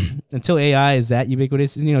 until AI is that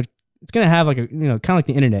ubiquitous, you know, it's going to have like a, you know, kind of like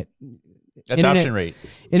the internet. Adoption rate.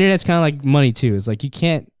 Internet's kind of like money too. It's like you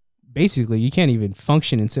can't even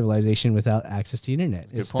function in civilization without access to the internet.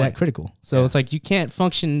 It's that critical. So it's like you can't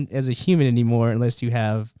function as a human anymore unless you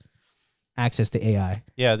have access to AI.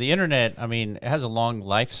 Yeah, the internet, I mean, it has a long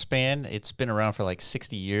lifespan. It's been around for like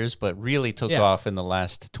 60 years, but really took off in the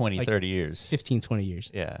last 20, like 30 years. 15, 20 years.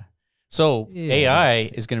 Yeah. So AI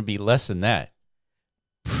is going to be less than that.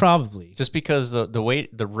 Probably. Just because the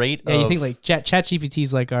rate of... you think like ChatGPT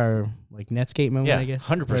is like our like Netscape moment, I guess?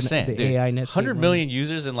 100%. The AI Netscape 100 million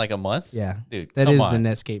users in like a month? Yeah. Dude, that is the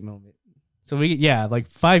Netscape moment. So like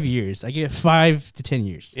 5 years. I get 5 to 10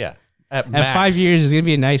 years. Yeah. At 5 years, there's going to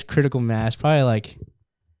be a nice critical mass, probably like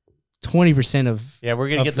 20% of... Yeah, we're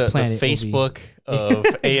going to get the Facebook of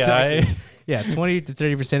AI. Exactly. Yeah, 20 to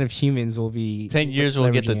 30% of humans will be... 10 years,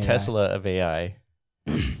 we'll get the Tesla of AI.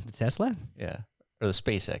 The Tesla? Yeah. Or the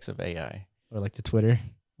SpaceX of AI. Or like the Twitter.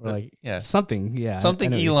 or like something. Yeah,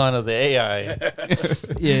 something Elon of the AI.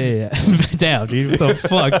 yeah. Damn, dude, what the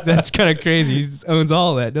fuck? That's kind of crazy. He just owns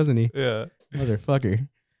all that, doesn't he? Yeah, motherfucker.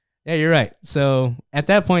 Yeah, you're right. So at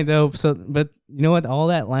that point, though, but you know what? All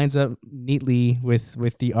that lines up neatly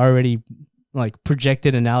with the already like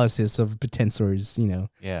projected analysis of Potential's,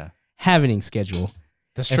 halvening schedule.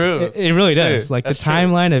 That's true. It really does. Dude, like the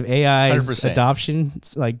timeline of AI's 100%. adoption,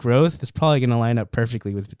 like growth, is probably going to line up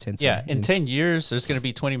perfectly with Potential. Yeah, in 10 years, there's going to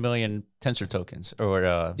be 20 million Tensor tokens, or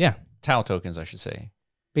Tau tokens, I should say.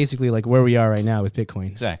 Basically, like where we are right now with Bitcoin.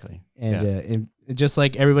 Exactly. And just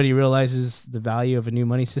like everybody realizes the value of a new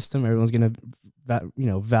money system, everyone's going to,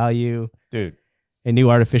 value a new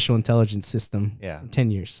artificial intelligence system. In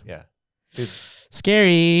 10 years. Yeah. Dude.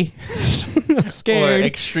 Scary. I'm scared. Or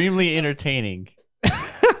extremely entertaining.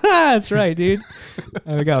 That's right, dude.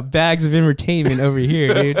 I got bags of entertainment over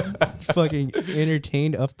here, dude. Fucking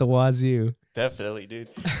entertained up the wazoo. Definitely, dude.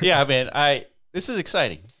 Yeah, man. This is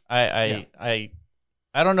exciting. I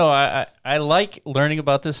don't know. I like learning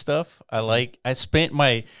about this stuff. I spent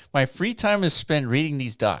my free time is spent reading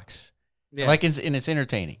these docs. Yeah. And it's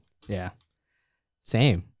entertaining. Yeah.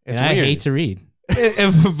 Same. It's and weird. I hate to read.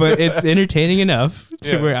 But it's entertaining enough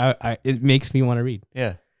to where it makes me want to read.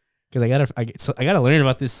 Yeah. Because I gotta learn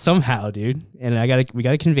about this somehow, dude, and we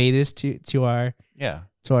gotta convey this to our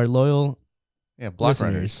loyal block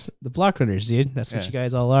runners, the block runners, dude. That's what you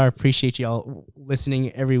guys all are. Appreciate you all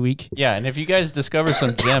listening every week. Yeah, and if you guys discover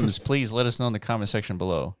some gems, please let us know in the comment section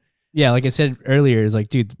below. Yeah, like I said earlier, is like,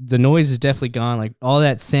 dude, the noise is definitely gone. Like all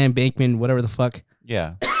that Sam Bankman, whatever the fuck.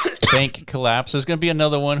 Yeah, bank collapse. There's gonna be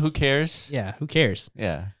another one. Who cares? Yeah, who cares?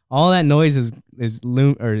 Yeah. All that noise is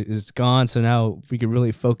gone, so now we can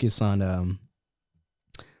really focus on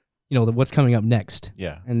what's coming up next.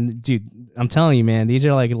 Yeah. And dude, I'm telling you, man, these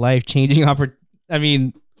are like life-changing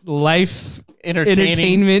life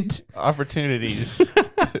entertainment opportunities.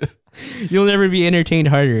 You'll never be entertained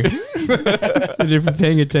harder if you're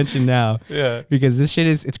paying attention now. Yeah. Because this shit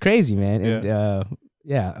it's crazy, man. And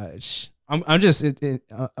I'm just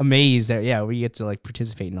amazed that we get to like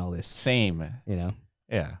participate in all this. Same.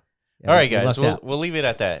 Yeah. All right, guys. We'll leave it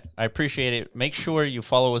at that. I appreciate it. Make sure you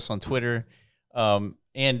follow us on Twitter.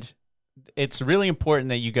 And it's really important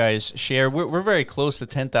that you guys share. We're very close to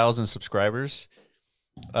 10,000 subscribers.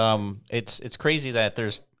 It's crazy that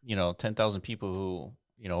there's 10,000 people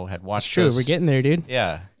who had watched us. We're getting there, dude.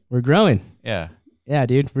 Yeah. We're growing. Yeah. Yeah,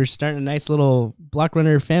 dude. We're starting a nice little block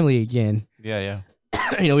runner family again. Yeah.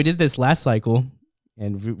 We did this last cycle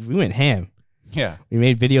and we went ham. Yeah. We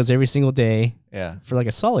made videos every single day. Yeah. For like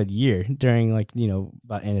a solid year during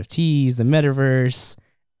about NFTs, the metaverse,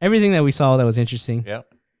 everything that we saw that was interesting. Yeah.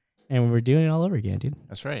 And we're doing it all over again, dude.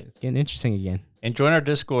 That's right. It's getting interesting again. And join our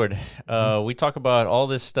Discord. We talk about all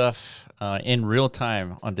this stuff in real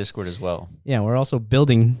time on Discord as well. Yeah, we're also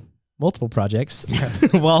building multiple projects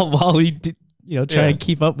while we try to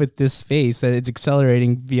keep up with this space that it's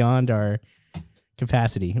accelerating beyond our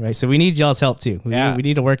capacity, right? So we need y'all's help too. We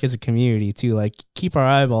need to work as a community to like keep our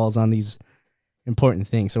eyeballs on these important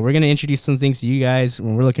things. So we're going to introduce some things to you guys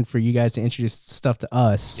when we're looking for you guys to introduce stuff to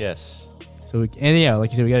us. Yes. So like you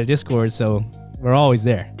said, we got a Discord, so we're always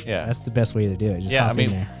there. Yeah. That's the best way to do it. Just hop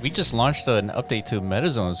in there. We just launched an update to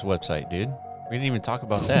MetaZone's website, dude. We didn't even talk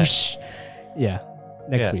about that.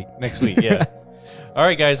 Next week. Next week, yeah. All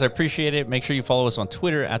right, guys, I appreciate it. Make sure you follow us on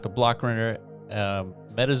Twitter at the Block Runner,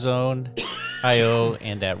 MetaZone.io,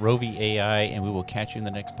 and at Rovi AI, and we will catch you in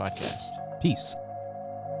the next podcast. Peace.